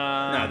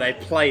 No, they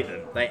play them.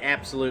 They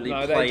absolutely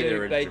No, play they their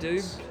do. They do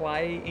instruments.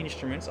 play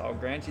instruments. I'll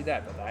grant you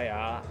that, but they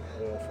are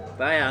awful.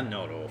 They are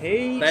not awful.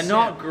 He They're sound-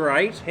 not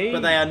great, he-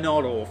 but they are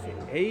not awful.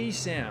 He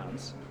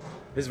sounds.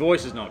 His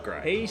voice is not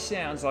great. He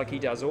sounds like he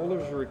does all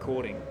of his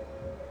recording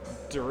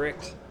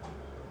direct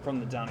from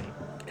the dummy.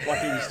 Like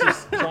he's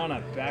just trying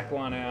to back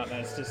one out,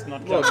 and it's just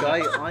not. Look,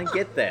 coming. I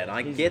get that.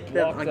 I He's get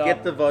that. I blocked get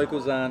up. the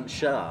vocals aren't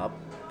sharp,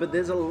 but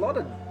there's a lot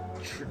of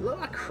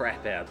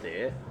crap out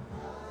there,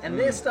 and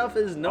their stuff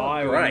is not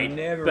I would great,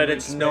 never but have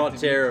it's not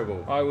expected-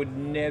 terrible I would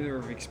never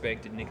have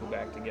expected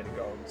Nickelback to get a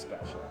golden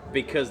spatula.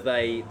 because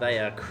they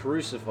are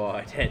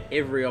crucified at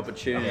every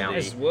opportunity Yeah.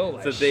 As well,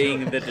 they for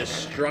being the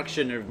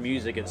destruction of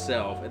music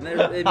itself, and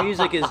their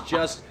music is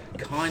just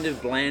kind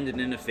of bland and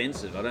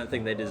inoffensive. I don't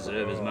think they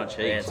deserve as much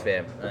heat. Yeah, that's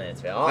fair.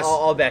 That's fair.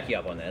 I'll back you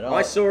up on that.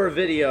 I saw a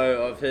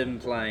video of him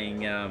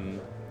playing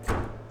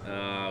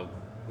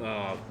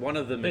one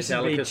of the This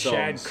would be Metallica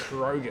Chad songs.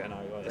 Kroger,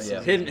 I guess.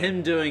 Yeah.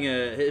 Him doing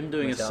a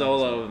Metallica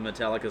solo song. of a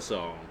Metallica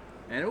song,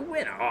 and it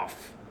went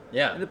off.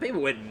 Yeah. And the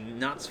people went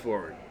nuts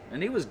for it,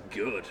 and he was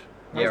good.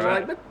 I Yeah, was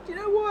right. like, but you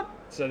know what?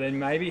 So then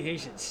maybe he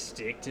should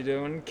stick to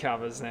doing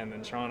covers then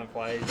than trying to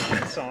play his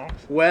own songs.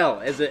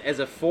 Well, as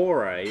a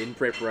foray in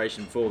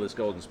preparation for this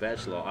Golden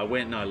Spatula, I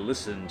went and I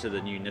listened to the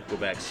new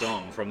Nickelback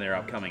song from their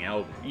upcoming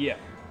album. Yeah.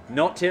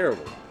 Not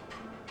terrible.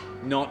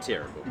 Not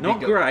terrible. Not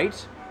Big-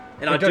 great.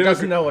 And I Big Dog do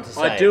doesn't agree- know what to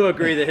I say. do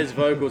agree that his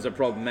vocals are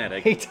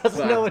problematic. He doesn't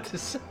but know what to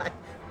say.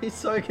 He's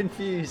so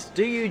confused.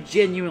 Do you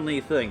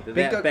genuinely think that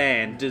Big that Dog-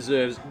 band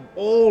deserves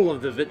all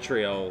of the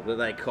vitriol that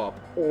they cop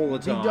all the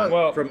time Dog-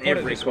 Well, from put it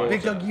every this way. quarter?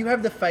 Big Dog, you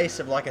have the face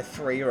of like a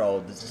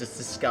 3-year-old that's just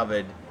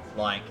discovered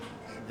like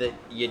that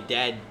your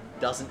dad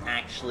doesn't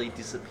actually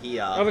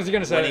disappear. I was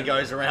gonna say- when he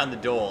goes around the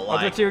door. I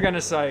Like, thought you were going to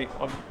say,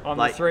 I'm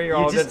Like, the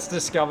 3-year-old you just-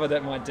 that's discovered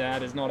that my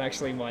dad is not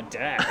actually my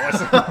dad.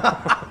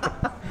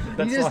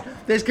 That's you just,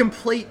 like, there's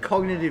complete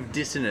cognitive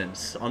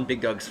dissonance on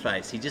Big Dog's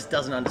face. He just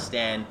doesn't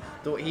understand.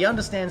 He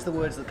understands the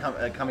words that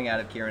are coming out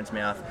of Kieran's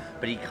mouth,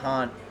 but he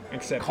can't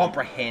Accept it.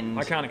 comprehend.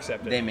 I can't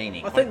accept it. their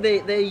meaning. I think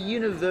they're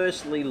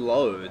universally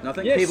loathed. And I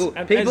think Yes, people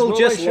and as well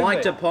just they should like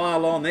be. to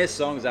pile on. Their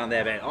songs aren't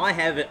that bad. I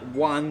have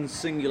one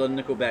singular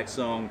Nickelback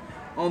song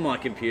on my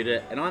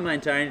computer, and I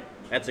maintain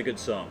that's a good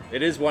song.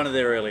 It is one of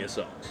their earlier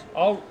songs.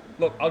 I'll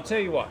tell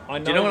you what. I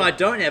know. Do you know what I that-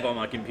 don't have on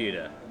my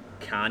computer?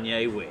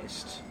 Kanye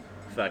West,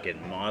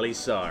 fucking Miley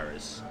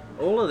Cyrus,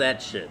 all of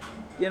that shit.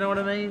 You know what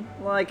I mean?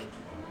 Like,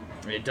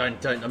 Yeah,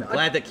 don't. I'm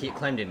glad that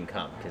Clem didn't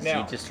come because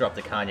Now- he just dropped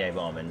the Kanye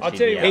bomb and I'll she'd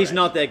tell be you out. what, he's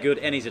not that good,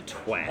 and he's a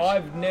twat.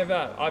 I've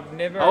never.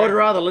 I would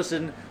rather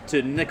listen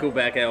to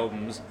Nickelback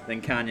albums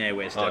than Kanye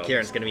West Oh, albums.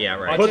 Kieran's gonna be I'll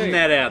outraged. tell Putting you-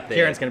 that out there.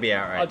 Kieran's gonna be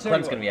I'll outraged. tell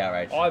Clem's you gonna be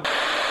outraged. I've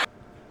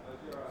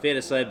Fair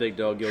to say, Big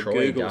Dog, your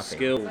Troy Google Duffy.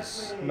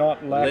 skills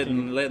not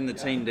lacking. letting the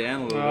team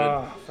down a little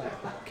Ah, bit.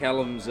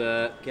 Callum's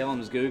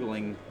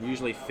Googling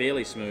usually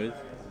fairly smooth.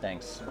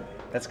 Thanks.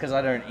 That's because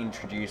I don't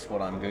introduce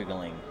what I'm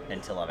googling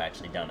until I've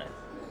actually done it.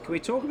 Can we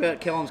talk about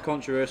Callum's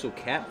controversial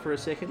cap for a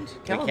second?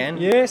 Callum, can.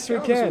 yes, we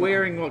Callum's can.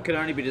 wearing what can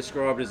only be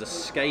described as a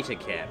skater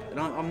cap, and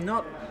I'm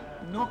not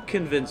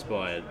convinced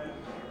by it.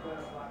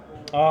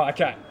 Oh,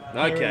 okay.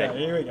 Okay.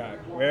 Here we go.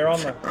 We're on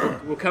the.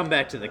 We'll come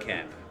back to the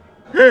cap.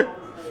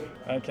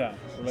 Okay.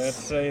 So let's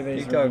see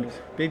these. Big Dog.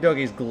 reviews. Big Dog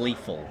is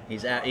gleeful.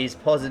 He's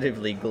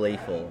positively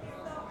gleeful.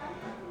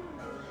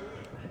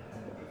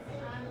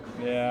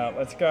 Yeah.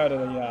 Let's go to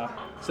the.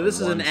 So this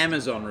is an Once.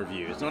 Amazon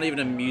review. It's not even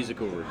a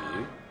musical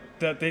review.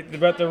 But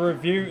the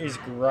review is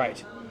great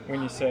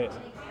when you see it.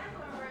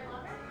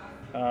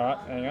 All right.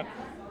 Hang on.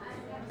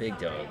 Big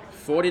Dog.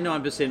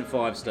 49%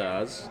 5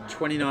 stars,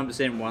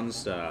 29% 1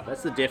 star.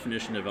 That's the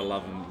definition of a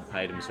love and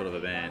hate 'em sort of a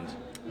band.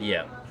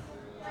 Yeah.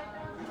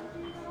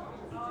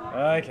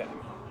 Okay.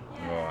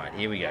 All right.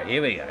 Here we go.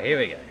 Here we go. Here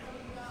we go.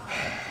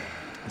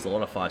 There's a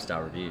lot of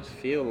 5-star reviews.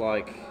 Feel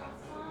like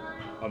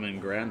I'm in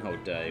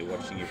Groundhog Day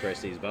watching you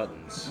press these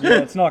buttons. Yeah,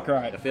 it's not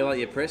great. I feel like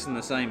you're pressing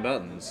the same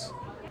buttons.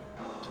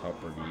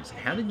 Top reviews.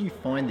 How did you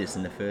find this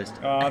in the first?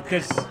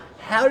 Because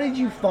How did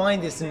you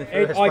find this in the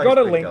first? I place, got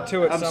a Big link Dog?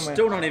 to it I'm somewhere.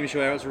 still not even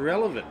sure how it's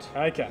relevant.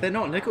 Okay. They're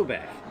not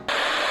Nickelback.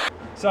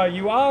 So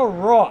you are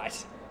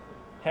right.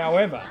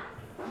 However,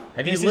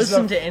 Have you this is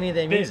listened a to any of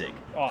their bit- music?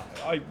 Oh,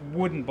 I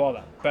wouldn't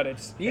bother. But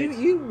it's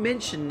You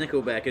mentioned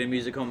Nickelback in a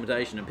music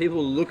competition, and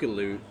people look at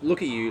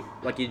you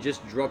like you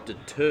just dropped a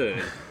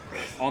turd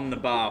on the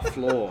bar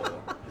floor.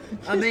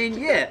 I mean,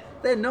 yeah,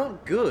 they're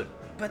not good,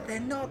 but they're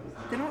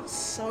not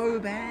so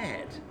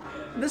bad.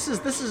 This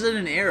is in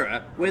an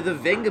era where the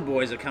Venga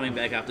Boys are coming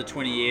back after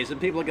 20 years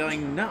and people are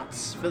going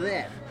nuts for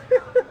that.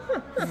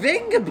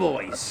 Venga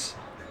Boys!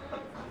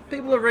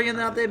 People are ringing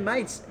up their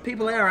mates.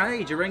 People our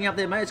age are ringing up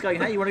their mates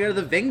going, hey, you want to go to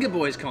the Venga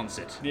Boys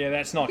concert? Yeah,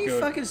 that's not Are you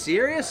good. fucking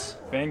serious?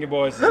 Venga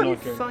Boys is Are you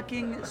not good.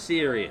 fucking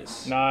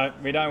serious? No,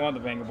 we don't want the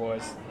Venga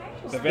Boys.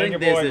 The I Venga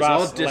think there's Boy this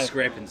bus. odd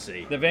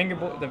discrepancy. The Venga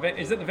Boy.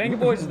 Is it the Venga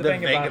Boys or the, The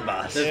Venga Venga bus?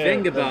 bus. The Yeah.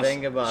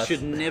 Venga bus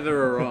should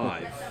never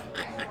arrive.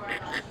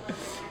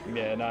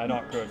 Yeah, no,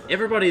 not good.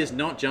 Everybody is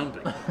not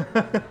jumping.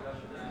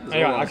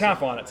 Anyway, I can't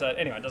find it. So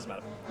anyway, it doesn't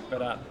matter.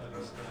 But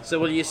So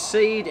will you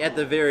cede at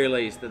the very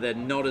least that they're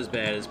not as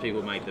bad as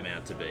people make them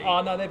out to be?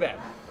 oh no, they're bad.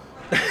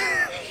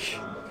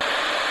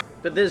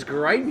 But there's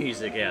great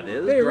music out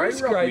there. There's There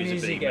is rock great music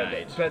music being out there,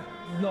 made.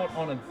 but not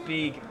on a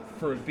big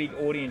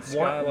audience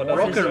scale. Why- Or why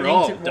Rock does and it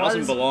roll need to- why doesn't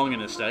does- belong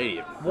in a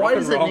stadium. Why rock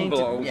does and it roll need to-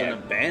 belongs in yeah. a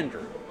band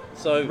room.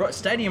 So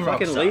Stadium rock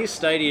fucking sucks leave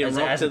stadium as-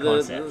 rock as to a the.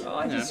 concept.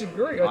 I you know.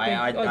 disagree.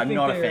 I'm think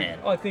not a they're- fan.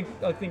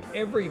 I think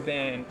every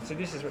band. So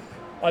this is.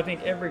 I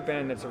think every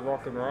band that's a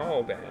rock and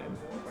roll band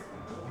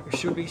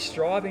should be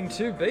striving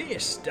to be a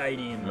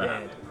stadium No,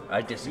 band.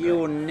 I disagree.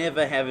 You'll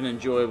never have an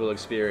enjoyable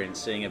experience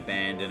seeing a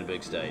band in a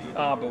big stadium.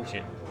 Ah,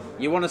 bullshit.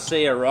 You want to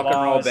see a rock and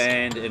roll Lies.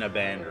 band in a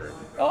band room.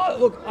 Oh,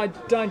 look, I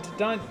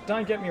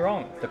don't get me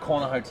wrong. The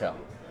Corner Hotel.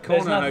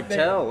 Corner nothing-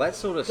 hotel, that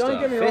sort of don't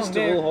stuff. get me wrong,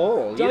 Festival there-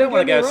 hall. You don't don't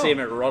want to get me go see wrong.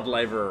 them at Rod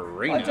Laver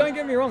Arena. Don't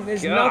get me wrong.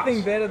 There's Gosh.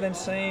 nothing better than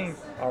seeing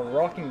a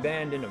rocking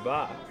band in a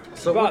bar.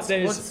 So but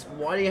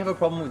why do you have a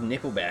problem with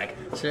Nickelback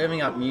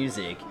serving up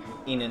music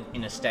in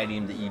a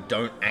stadium that you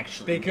don't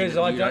actually because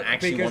you I don't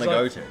actually because want to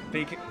I- go to?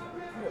 Because,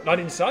 I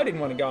didn't say I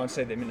didn't want to go and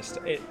see them in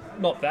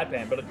not that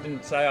band, but I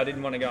didn't say I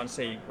didn't want to go and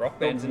see rock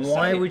bands in a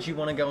Why stadium. would you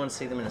want to go and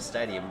see them in a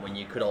stadium when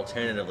you could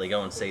alternatively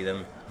go and see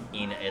them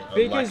in a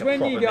Because like a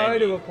when you proper go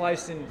venue? to a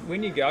place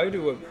when you go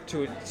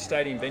to a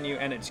stadium venue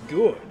and it's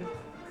good,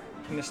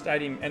 and the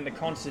stadium and the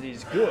concert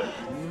is good,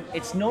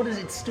 it's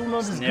still not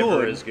as never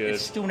good. as good.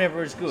 It's still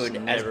never as good It's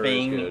as never as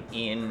being good.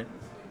 in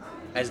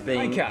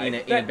in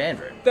a band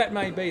room. That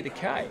may be the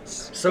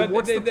case. So but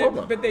what's the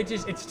problem? But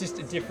it's just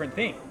a different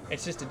thing.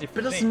 It's just a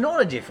different But thing. it's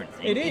not a different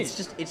thing. It It's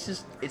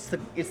is.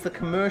 it's the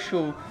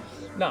commercial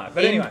No,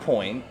 but anyway.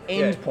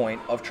 end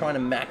point of trying to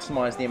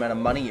maximize the amount of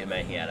money you're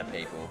making out of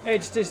people.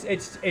 It's just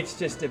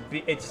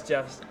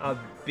a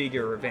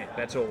bigger event.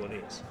 That's all it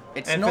is.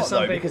 It's And for not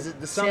some though, people- because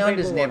the some sound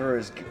is people never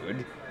as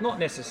good. not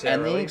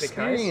necessarily and the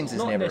experience the case. is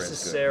Not never as good.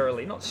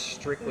 necessarily, not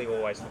strictly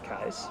always the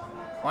case.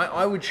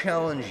 I would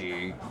challenge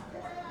you.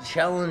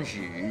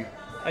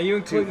 Are you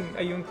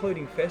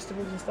including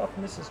festivals and stuff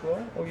in this as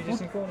well, or are you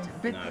just including?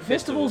 But No,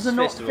 festivals are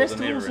festivals not.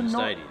 are never Festivals are in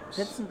not.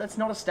 stadiums. That's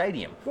not a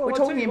stadium. Well, we're I'll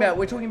tell talking you about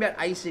what.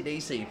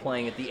 AC/DC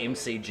playing at the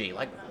MCG.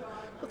 Like,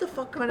 what the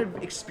fuck kind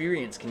of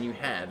experience can you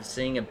have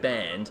seeing a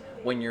band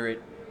when you're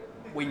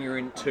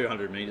in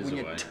 200 meters when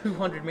away. you're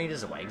 200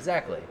 meters away?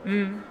 Exactly.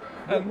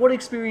 What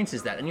experience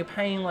is that? And you're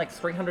paying like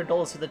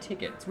 $300 for the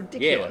ticket. It's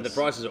ridiculous. Yeah, and the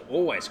prices are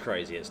always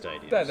crazy at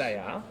stadiums.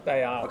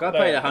 They are. Like I They-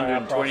 paid they are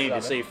 120 to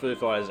prices of see it. Foo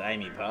Fighters at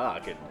Amy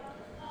Park,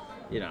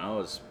 and I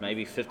was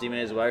maybe 50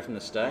 meters away from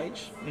the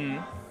stage.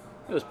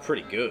 It was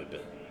pretty good,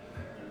 but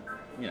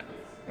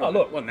Oh,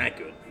 look. wasn't that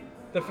good.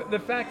 The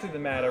fact of the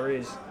matter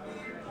is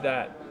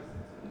that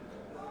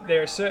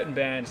there are certain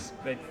bands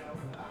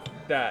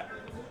that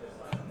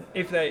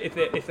if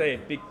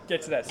they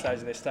get to that stage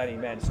of their stadium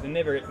bands, they're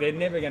never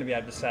going to be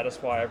able to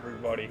satisfy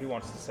everybody who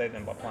wants to see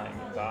them by playing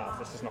in bars.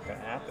 That's just not going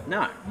to happen.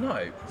 No,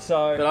 No.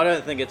 So, but I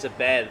don't think it's a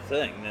bad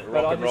thing that but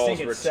rock I and just roll's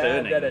think it's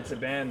returning. sad that it's a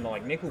band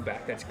like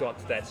Nickelback that's got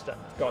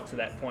to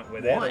that point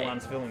where they're Why? the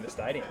ones filling the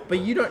stadium. But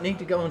you don't need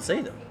to go and see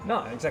them.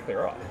 No, exactly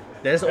right.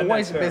 There's And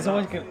always that's fair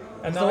enough.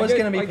 there's No, I always get-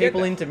 going to I be get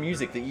people that. into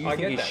music that you I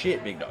think get is that.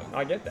 shit, big dog.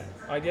 I get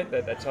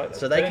that. That's totally.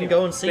 So they But can anyway,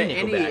 go and see But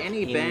Nickelback.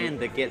 any in- band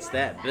that gets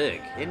that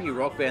big, any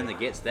rock band that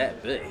gets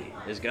that big,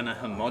 is going to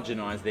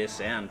homogenize their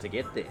sound to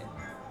get there.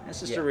 That's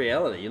just a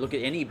reality. You look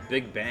at any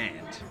big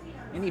band,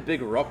 any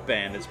big rock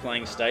band that's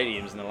playing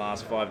stadiums in the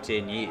last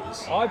 5-10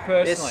 years. I Their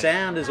personally.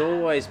 sound has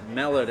always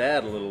mellowed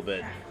out a little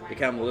bit,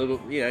 become a little.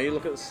 You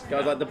look at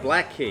guys like the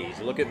Black Keys,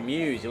 you look at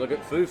Muse, you look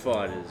at Foo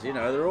Fighters. They're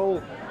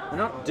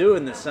not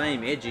doing the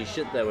same edgy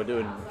shit they were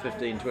doing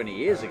 15, 20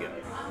 years ago.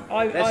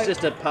 That's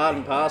just a part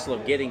and parcel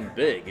of getting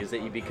big, is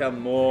that you become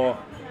more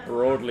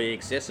broadly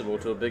accessible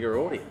to a bigger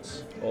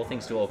audience. all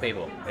things to all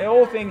people.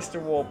 All things to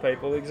all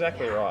people,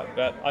 exactly right.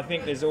 But I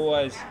think there's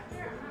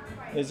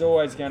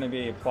always going to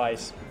be a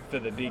place for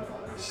the big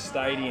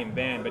stadium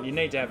band, but you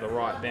need to have the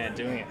right band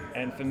doing it.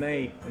 And for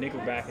me,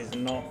 Nickelback is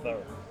not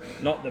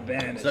the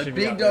band. That So should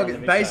be Big up there on the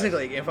Dog, big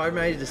basically, if I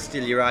may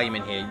distill your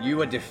argument here,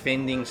 you are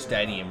defending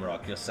stadium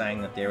rock. You're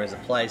saying that there is a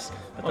place that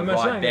stage. the I'm right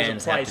saying there's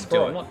bands a have place to for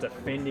do it. it. I'm not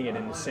defending it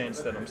in the sense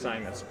that I'm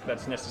saying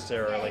that's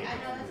necessarily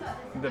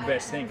the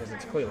best thing, because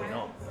it's clearly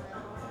not.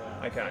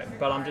 Okay,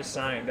 but I'm just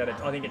saying that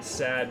I think it's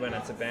sad when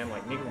it's a band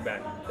like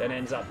Nickelback that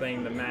ends up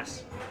being the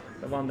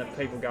one that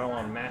people go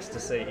en masse to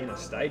see in a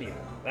stadium.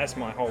 That's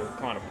my whole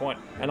kind of point.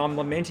 And I'm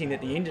lamenting that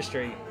the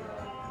industry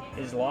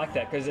is like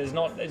that, because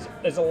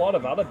there's a lot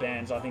of other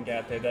bands I think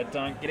out there that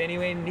don't get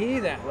anywhere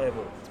near that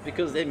level, It's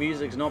because their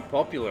music's not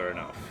popular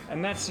enough.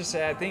 and that's the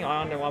sad thing.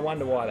 I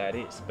wonder why that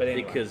is. But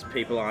anyway. Because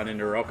people aren't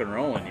into rock and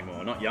roll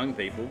anymore, not young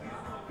people.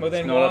 Well,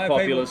 then It's not why a are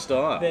popular people,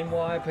 style. Then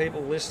why are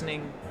people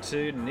listening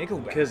to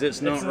Nickelback? Because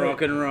it's not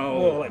rock and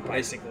roll. Well, it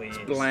basically it's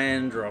is.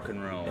 bland rock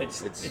and roll. It's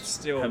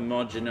still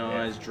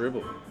homogenized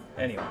dribble.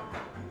 Anyway.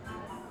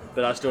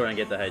 But I still don't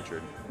get the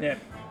hatred. Yeah.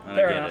 I don't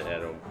Fair get enough. it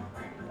at all.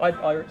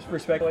 I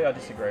respectfully, I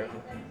disagree with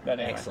you. But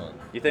anyway. Excellent.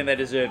 You think they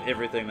deserve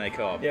everything they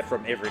cop Yep.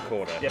 from every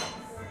quarter? Yep.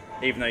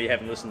 Even though you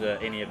haven't listened to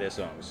any of their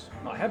songs?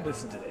 I have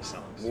listened to their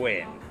songs.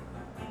 When?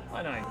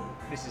 I know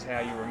This Is How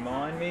You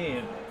Remind Me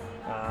and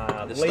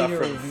The Leader stuff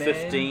from of Man.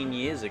 15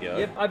 years ago?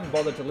 Yep, I haven't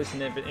bothered to listen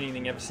to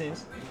anything ever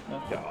since.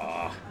 No.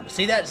 Ah,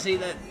 See that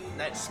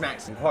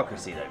smacks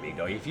hypocrisy though, Big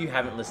Dog. If you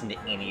haven't listened to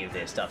any of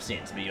their stuff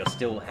since, but you're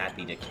still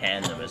happy to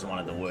can them as one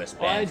of the worst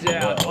bands in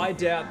the world. I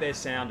doubt their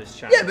sound has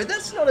changed. Yeah, but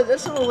that's not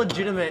a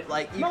legitimate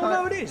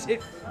No, it is. You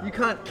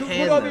can't can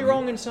Would I be them.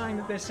 wrong in saying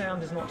that their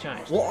sound has not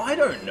changed? Well, I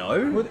don't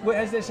know.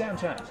 Has their sound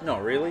changed?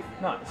 not really.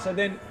 No. So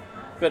then,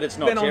 But it's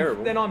not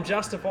terrible. then I'm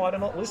justified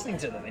in not listening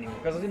to them anymore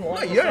because I didn't like.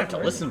 No, the you don't have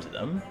stuff to originally. listen to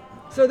them.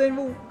 So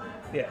then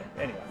yeah.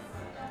 Anyway,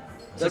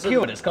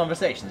 Circuitous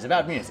conversations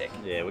about music.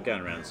 Yeah, we're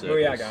going around in circles.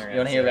 we are going around. You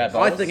want to hear about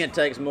I bowls? think it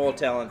takes more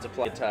talent to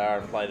play guitar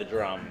and play the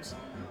drums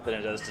than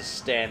it does to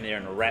stand there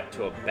and rap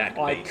to a backbeat.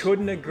 I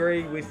couldn't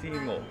agree with you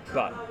more,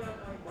 but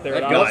there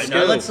They've are got other skills.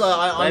 No, let's.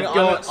 I'm They've got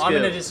going to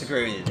skills.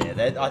 disagree with you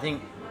there. I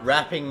think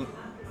rapping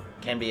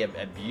can be a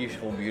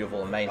beautiful,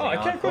 beautiful, amazing Oh,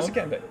 art of course it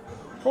form. can be.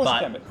 Of course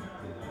But it can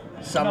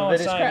be. Some No of it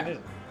one's is saying crap. it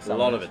isn't. A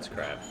lot of it's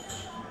crap.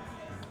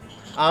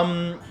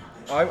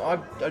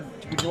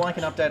 Would you like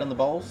an update on the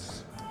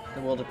bowls?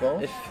 The world of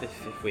bowls?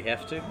 If we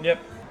have to. Yep.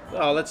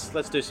 Oh,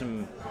 let's do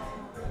some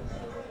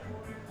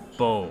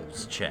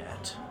bowls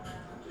chat.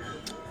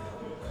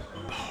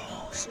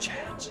 Bowls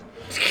chat.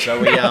 So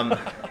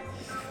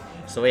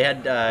we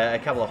had a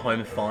couple of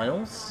home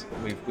finals.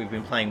 We've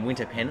been playing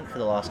Winter Pennant for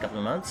the last couple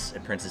of months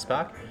at Princess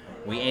Park.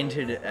 We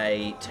entered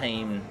a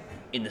team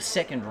in the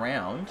second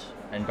round,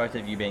 and both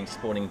of you being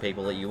sporting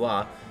people that you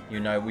are, you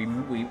know,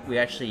 we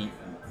actually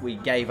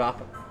gave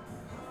up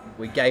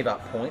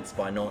points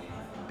by not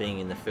being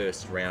in the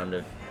first round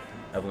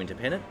of Winter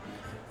Pennant,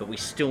 but we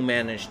still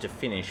managed to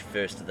finish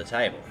first at the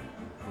table,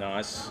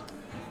 Nice.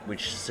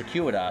 which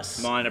secured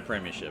us Minor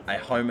premiership. a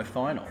home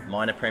final.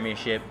 Minor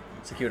premiership,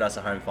 secured us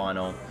a home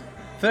final.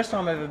 First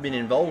time I've ever been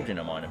involved in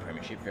a minor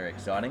premiership, very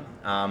exciting.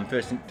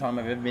 First time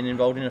I've ever been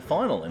involved in a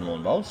final in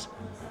lawn bowls.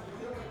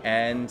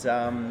 And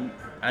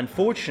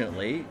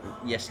unfortunately,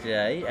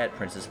 yesterday at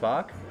Princess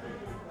Park,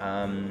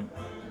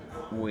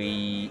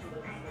 we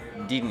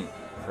didn't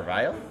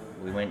prevail.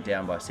 We went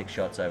down by 6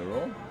 shots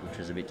overall, which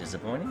was a bit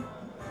disappointing.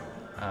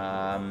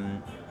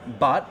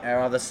 But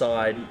our other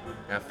side,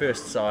 our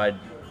first side,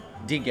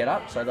 did get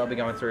up, so they'll be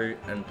going through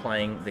and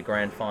playing the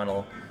grand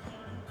final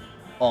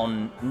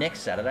on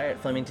next Saturday at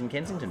Flemington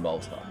Kensington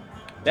Bowls Club.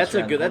 That's Just a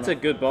around good. the That's a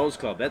corner. good bowls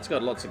club. That's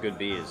got lots of good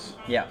beers.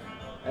 Yeah.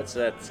 It's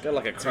got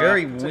like a It's a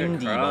very craft- it's like a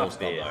windy craft bowls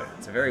club, beer. though.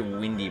 It's a very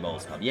windy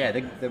bowls club. Yeah,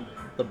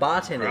 the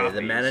bartender there, Craft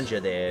the beers. manager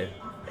there,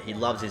 he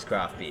loves his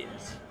craft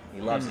beers.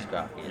 He loves his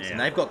craft beers, Yeah. and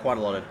they've got quite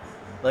a lot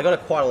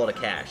of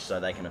cash, so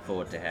they can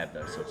afford to have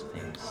those sorts of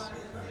things.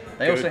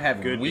 They Good- also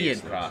have good weird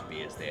beers. craft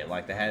beers there,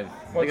 like they have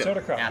What got sort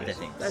of craft out there beers?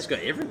 things. That's got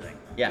everything.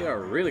 Yeah. They got a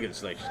really good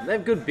selection. They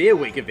have good beer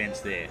week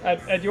events there.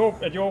 At your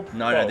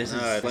No, bowl. this is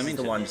the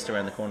Flemington. one just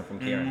around the corner from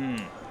Kieran.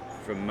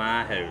 From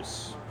my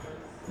house.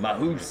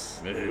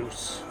 Mahoose.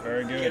 Moose.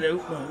 Very Get good.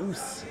 out,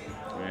 Mahoose.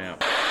 Yeah.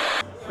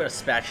 I've got a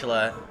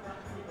spatula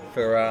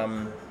for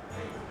I've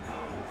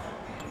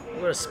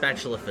got a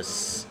spatula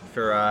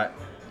for I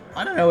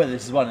don't know whether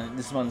this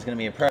one's going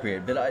to be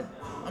appropriate, but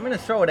I'm going to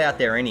throw it out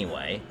there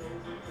anyway.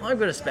 I've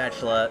got a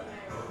spatula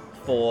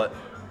for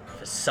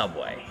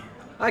Subway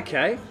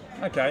Okay.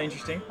 Okay,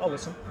 interesting. I'll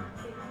listen.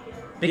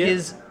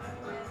 because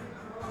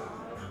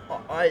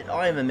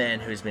I am a man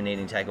who's been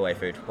eating takeaway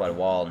food for quite a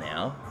while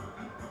now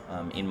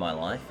in my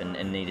life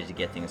and needed to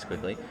get things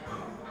quickly.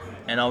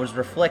 And I was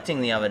reflecting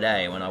the other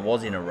day when I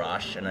was in a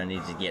rush and I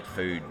needed to get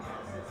food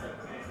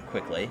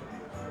quickly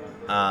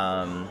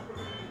on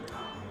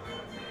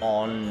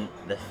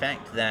the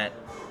fact that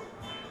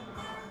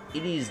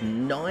it is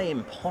nigh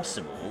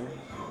impossible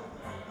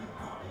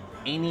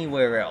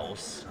anywhere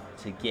else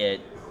to get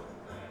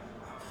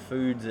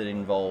food that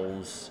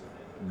involves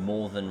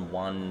more than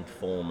one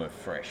form of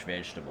fresh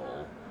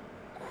vegetable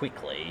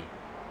quickly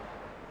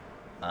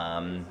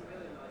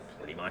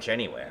pretty much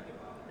anywhere.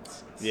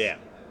 Yeah.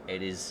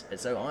 It is.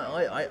 So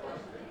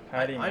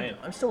How do you mean?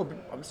 I'm still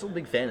a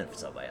big fan of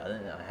Subway.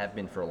 I have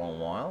been for a long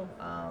while,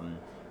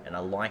 and I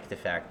like the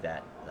fact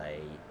that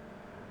they,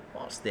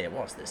 whilst their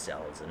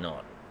salads are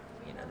not,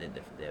 you know,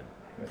 their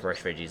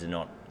fresh veggies are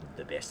not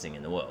the best thing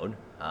in the world.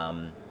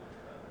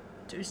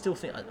 Do still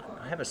think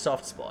I have a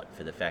soft spot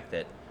for the fact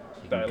that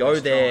You can Daily go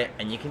there strike.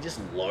 and you can just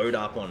load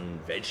up on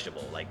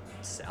vegetable, like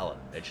salad,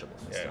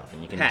 vegetables and Yeah. stuff,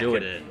 and you can Pack do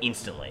it it in.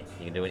 instantly.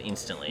 You can do it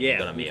instantly. Yeah, You've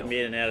got a you meal can be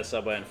in and out of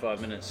Subway in 5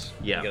 minutes.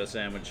 Yeah. You got a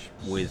sandwich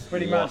with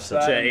Pretty lots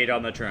much of, that. to eat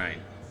on the train.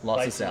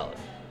 lots of Basically. salad.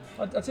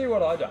 I tell you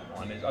what I don't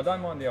mind is I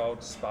don't mind the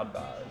old spud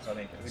bars. I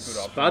think it's a good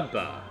option. Spud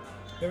bar.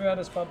 You ever had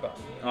a spud bar?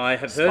 I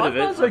have heard of it.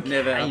 Spud bars I've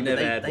never okay, but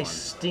had they one.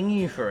 sting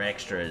you for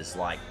extras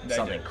like They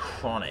something do.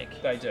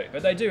 chronic. They do,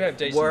 but they do have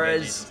decent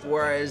venues.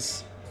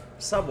 Whereas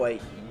Subway, you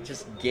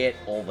just get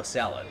all the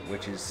salad,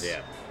 which is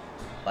Yeah.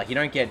 like you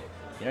don't get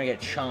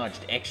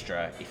charged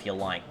extra if you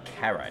like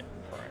carrot,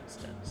 for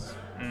instance.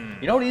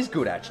 You know what is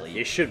good actually?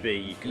 You should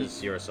be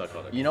because you're a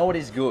psychotic. You know what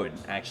is good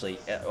actually?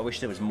 I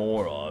wish there was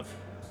more of.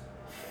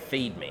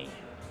 Feed me.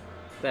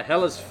 The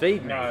hell is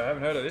feed me? No, I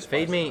haven't heard of this.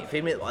 Feed place. me,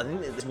 feed me. I think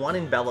there's one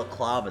in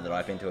Balaclava that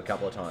I've been to a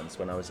couple of times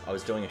when I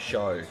was doing a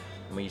show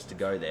and we used to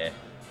go there,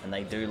 and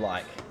they do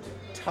like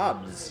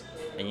tubs,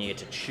 and you get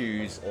to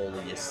choose all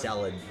of your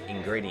salad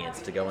ingredients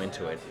to go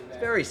into it. It's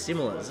very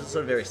similar. It's a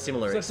sort of very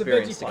similar So it's a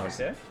experience. veggie to go place,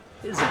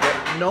 into.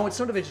 yeah? No, it's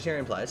not a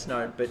vegetarian place.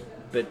 No,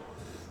 but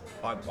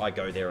I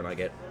go there and I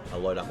get a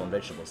load up on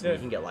vegetables. And Yeah. you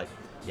can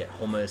get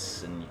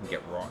hummus and you can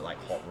get like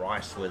hot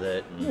rice with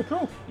it. And Yeah,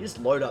 cool. You just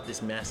load up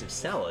this massive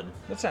salad.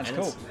 That sounds and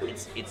cool.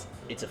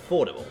 It's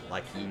affordable.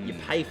 Like you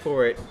pay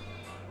for it.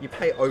 You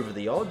pay over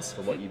the odds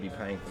for what you'd be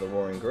paying for the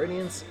raw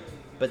ingredients,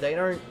 but they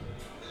don't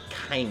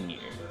cane you.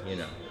 You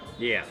know.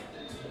 Yeah.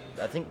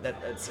 I think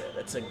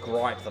that's a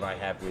gripe that I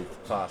have with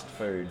fast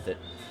food. That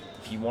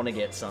if you want to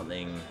get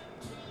something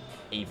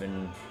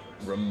even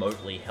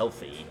remotely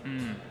healthy,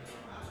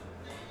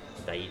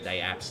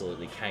 they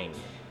absolutely cane you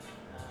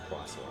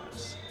price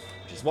wise.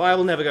 Which is why I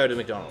will never go to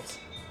McDonald's.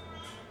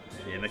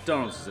 Yeah,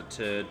 McDonald's is a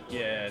turd.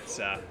 Yeah, it's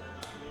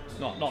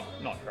not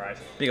great.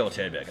 Big old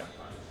turd burger.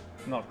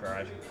 Not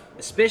great.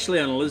 Especially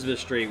on Elizabeth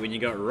Street when you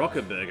got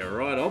Rocket Burger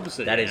right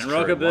opposite. That you, is and true.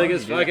 Rocket Why would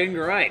Burger's you do that? fucking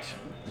great.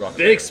 Rocket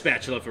Big Burger.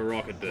 spatula for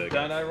Rocket Burger.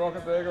 Don't know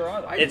Rocket Burger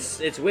either.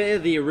 It's where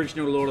the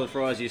original Lord of the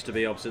Fries used to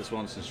be, opposite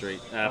Swanson Street,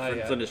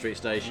 yeah. Flinders Street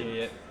Station,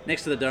 Yeah.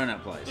 next to the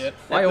donut place. Yep.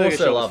 That I burger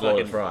also shop love was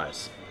Lord of fucking-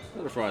 Fries.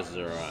 Lord of Fries is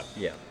alright.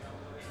 Yeah.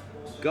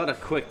 Got a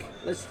quick.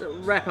 Let's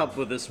wrap up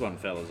with this one,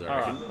 fellas. I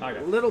Alright, reckon. okay.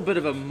 A little bit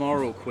of a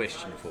moral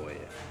question for you.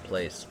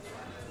 Please.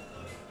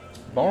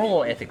 Moral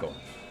or ethical?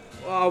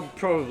 Well,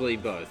 probably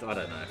both. I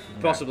don't know.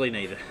 Possibly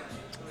neither.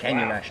 Can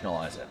you Wow.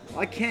 rationalise it?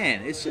 I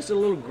can. It's just a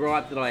little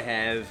gripe that I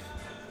have,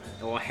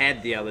 or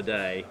had the other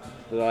day,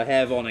 that I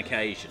have on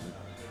occasion,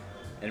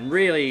 and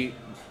really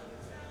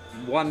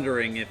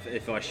wondering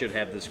if I should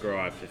have this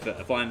gripe,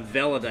 if I'm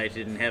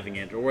validated in having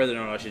it, or whether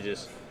or not I should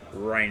just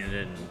rein it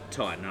in and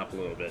tighten up a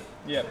little bit.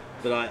 Yep.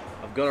 But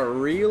I've got a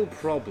real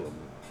problem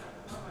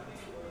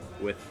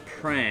with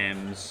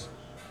prams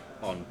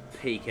on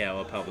peak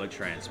hour public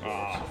transport.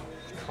 Ah,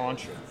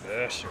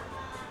 controversial.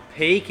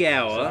 Peak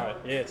hour, Sorry.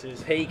 Yeah, it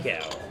is. peak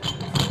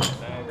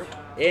hour.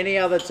 Any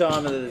other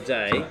time of the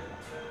day,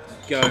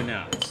 go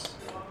nuts.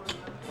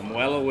 I'm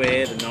well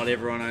aware that not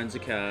everyone owns a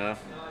car.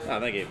 Oh,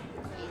 thank you.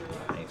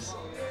 Thanks.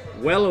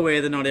 Well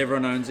aware that not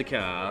everyone owns a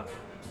car,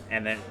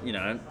 and that,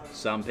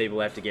 some people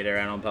have to get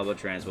around on public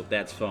transport.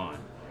 That's fine.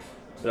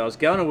 But I was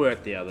going to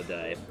work the other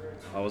day.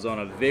 I was on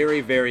a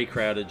very, very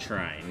crowded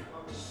train.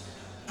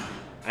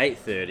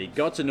 8:30.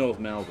 Got to North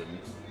Melbourne.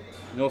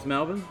 North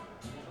Melbourne?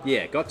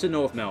 Yeah, got to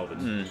North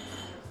Melbourne.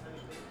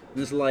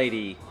 This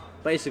lady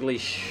basically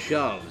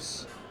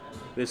shoves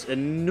this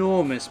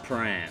enormous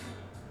pram.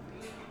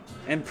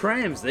 And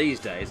prams these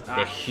days are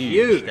They're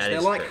huge, that They're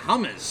is like true.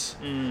 Hummers.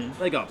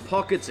 They got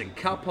pockets and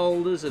cup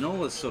holders and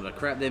all this sort of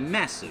crap. They're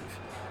massive.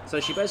 So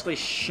she basically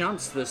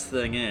shunts this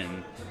thing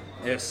in,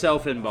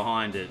 herself in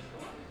behind it,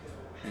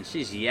 and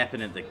she's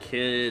yapping at the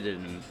kid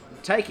and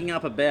taking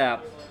up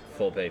about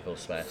 4 people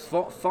space.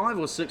 5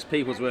 or 6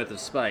 people's worth of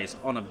space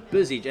on a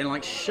busy, and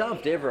like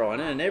shoved everyone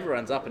in, and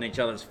everyone's up in each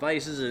other's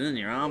faces and in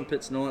your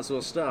armpits and all that sort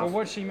of stuff. Well,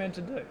 what's she meant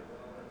to do?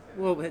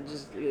 Well,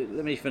 just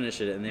let me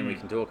finish it and then we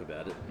can talk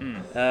about it.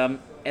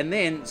 And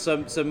then,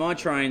 so my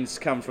trains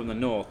come from the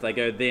north. They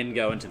then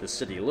go into the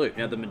city loop.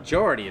 Now, the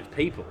majority of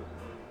people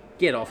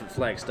get off at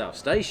Flagstaff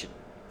Station.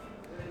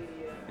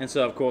 And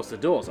so, of course, the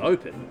doors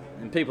open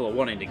and people are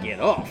wanting to get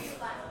off.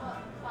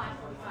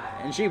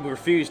 And she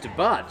refused to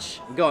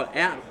budge. Got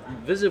out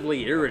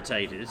visibly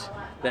irritated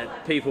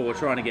that people were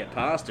trying to get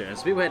past her. And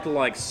so people had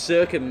to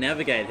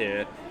circumnavigate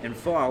her and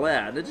file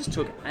out. And it just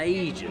took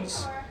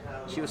ages.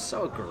 She was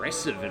so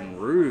aggressive and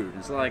rude.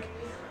 It's like,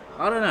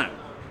 I don't know.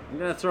 I'm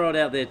going to throw it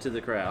out there to the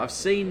crowd. I've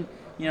seen,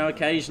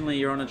 occasionally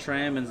you're on a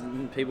tram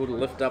and people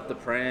lift up the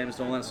prams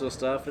and all that sort of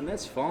stuff, and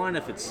that's fine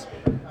if it's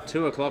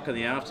 2 o'clock in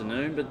the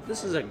afternoon, but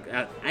this is an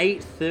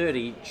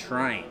 8:30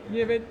 train.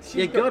 Yeah, but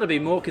You've got to be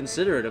more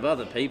considerate of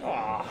other people.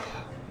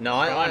 No,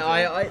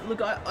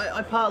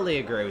 I partly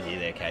agree with you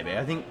there, KB.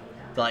 I think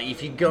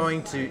if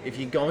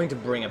you're going to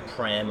bring a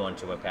pram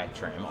onto a packed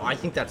tram, I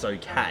think that's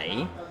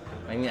okay.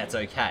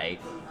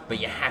 But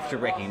you have to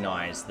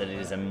recognise that it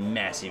is a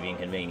massive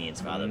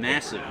inconvenience for other people.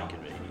 Massive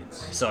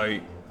inconvenience. So,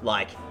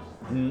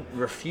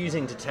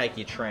 refusing to take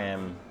your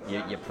pram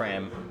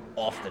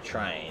off the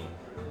train,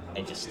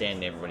 and just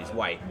stand in everybody's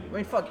way. I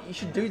mean, fuck, you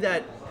should do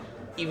that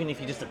even if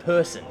you're just a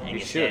person and you're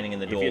standing in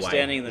the doorway. If you're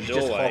standing in the you should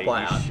doorway, just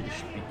hop out. you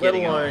should be Let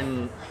getting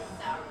alone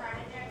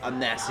a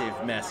massive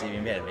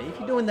impediment. If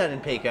you're doing that in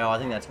peak hour, I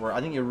think that's where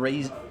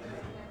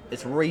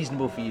it's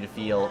reasonable for you to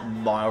feel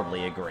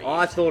mildly aggrieved.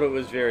 I thought it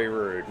was very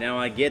rude. Now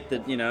I get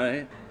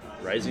that,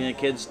 raising a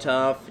kid's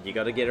tough, you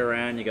got to get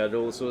around, you got to do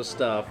all this sort of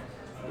stuff,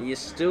 but you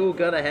still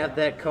got to have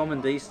that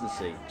common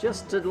decency.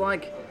 Just to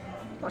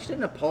she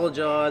didn't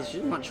apologise, she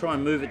didn't try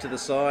and move it to the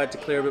side to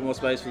clear a bit more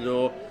space for the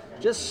door.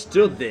 Just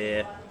stood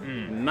there,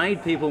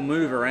 made people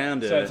move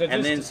around her,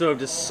 and then sort of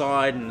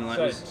decide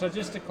and So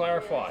just to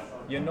clarify,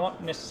 you're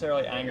not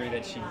necessarily angry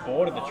that she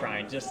boarded the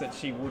train, just that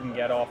she wouldn't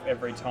get off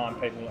every time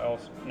people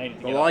else needed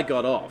to get off. I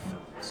got off,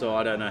 so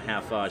I don't know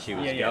how far she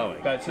was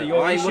going. But so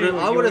your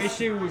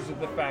issue was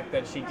the fact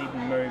that she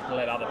didn't move to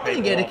let other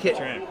people off the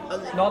train.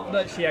 Not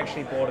that she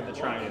actually boarded the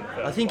train in the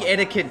first I think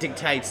etiquette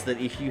dictates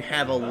that if you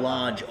have a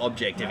large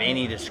object of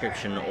any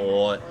description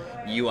or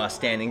you are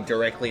standing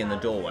directly in the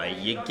doorway,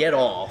 you get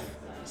off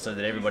so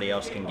that everybody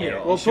else can get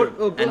off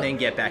and then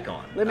get back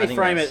on. Let me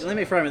frame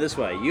it this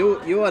way.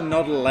 You are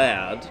not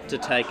allowed to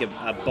take a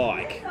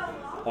bike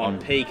on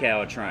peak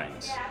hour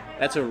trains.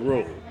 That's a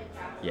rule.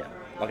 Yeah.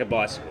 Like a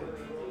bicycle.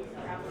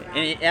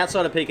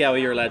 Outside of peak hour,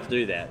 you're allowed to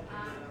do that.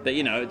 But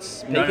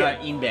it's peak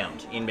inbound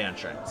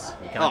trains.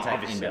 You can't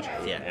take inbound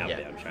trains.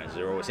 Outbound trains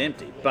are always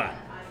empty. But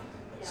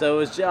so it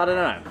was, I don't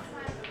know.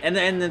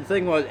 And the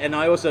thing was, and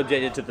I also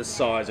objected to the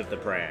size of the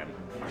pram.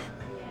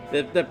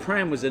 The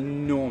pram was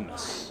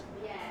enormous.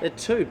 They're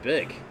too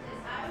big.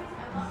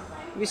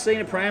 Have you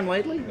seen a pram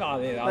lately? No,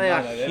 they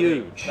are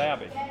huge. They are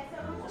big.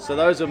 So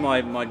those are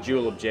my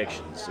dual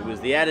objections. It was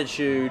the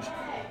attitude.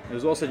 It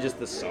was also just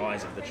the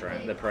size of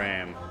the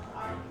pram.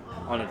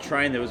 On a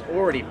train that was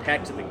already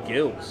packed to the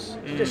gills.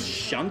 Just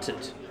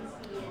shunted.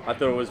 I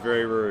thought it was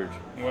very rude.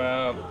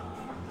 Well.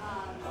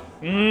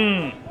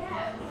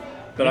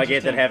 But I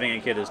get that having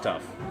a kid is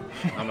tough.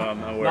 I'm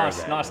aware of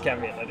that. Nice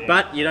caveat. Idea.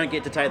 But you don't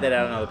get to take that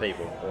out on other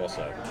people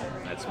also.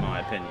 That's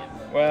my opinion.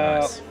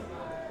 Well,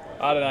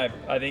 I don't know.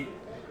 I think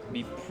it'd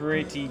be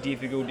pretty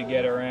difficult to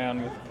get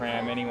around with the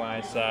pram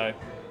anyway, so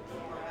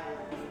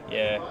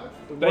yeah.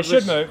 They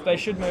should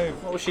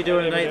move. What was she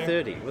doing at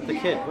 8:30 with the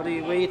kid? Where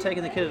are you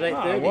taking the kid at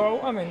 8:30? Well,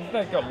 I mean,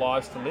 they've got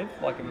lives to live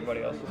like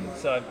everybody else.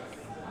 So,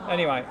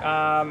 anyway.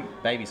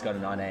 Baby's got a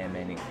 9 a.m.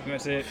 meeting.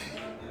 That's it.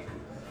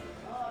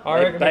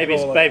 I reckon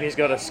baby's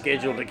got a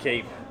schedule to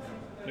keep.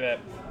 Yeah.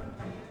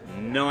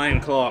 9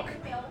 o'clock,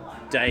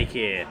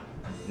 daycare.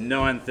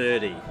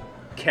 9:30,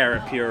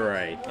 carrot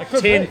puree.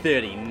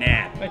 10:30,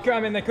 nap. They could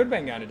have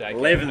been going to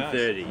daycare.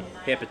 11:30,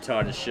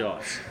 hepatitis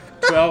shots.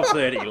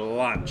 12:30,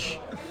 lunch.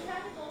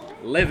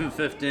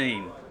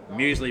 11:15,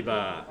 muesli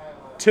bar.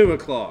 2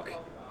 o'clock,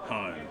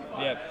 home.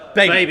 Yep.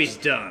 Baby's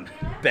done.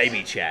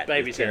 Baby chat.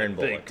 Baby's had a Kieran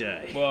big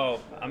day. Well,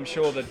 I'm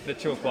sure that the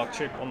 2 o'clock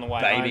trip on the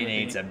way Baby home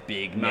needs a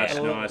big much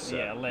nap. nicer.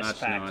 Yeah, less much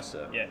packed.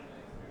 nicer. Yeah.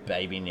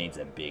 Baby needs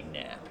a big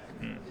nap.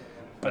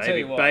 I'll tell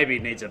you what. Baby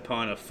needs a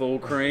pint of full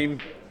cream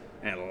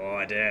and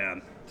lie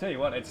down. Tell you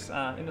what, it's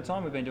in the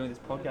time we've been doing this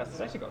podcast,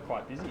 it's actually got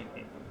quite busy in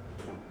here,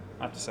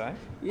 I have to say.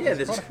 Yeah,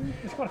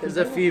 there's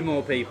a few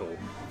more people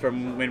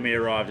from when we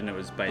arrived and it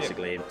was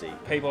basically empty.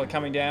 People are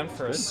coming down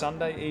for a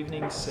Sunday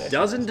evening session.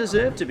 Doesn't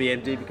deserve to be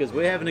empty because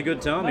we're having a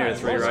good time here at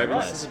Three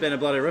Rovers. This has been a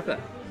bloody ripper.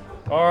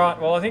 All right,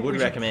 well, I think we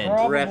should recommend.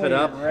 probably Wrap it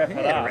up. Wrap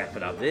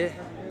it up there.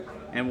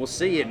 And we'll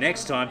see you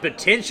next time,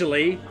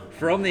 potentially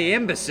from the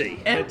embassy.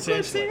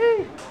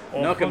 Potentially.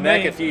 Knocking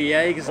back a few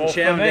Jaegers and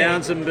chowing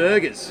down some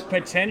burgers.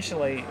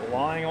 Potentially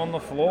lying on the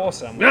floor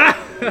somewhere.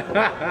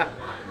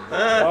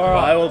 All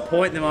right. I will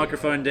point the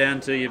microphone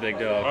down to you, big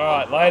dog. All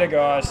right, later,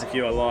 guys. If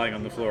you are lying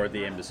on the floor at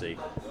the embassy.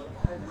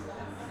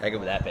 How good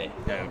would that be?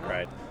 Yeah,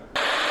 great.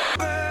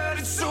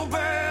 It's so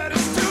bad,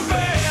 it's too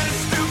bad,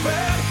 it's too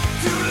bad,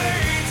 too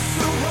late.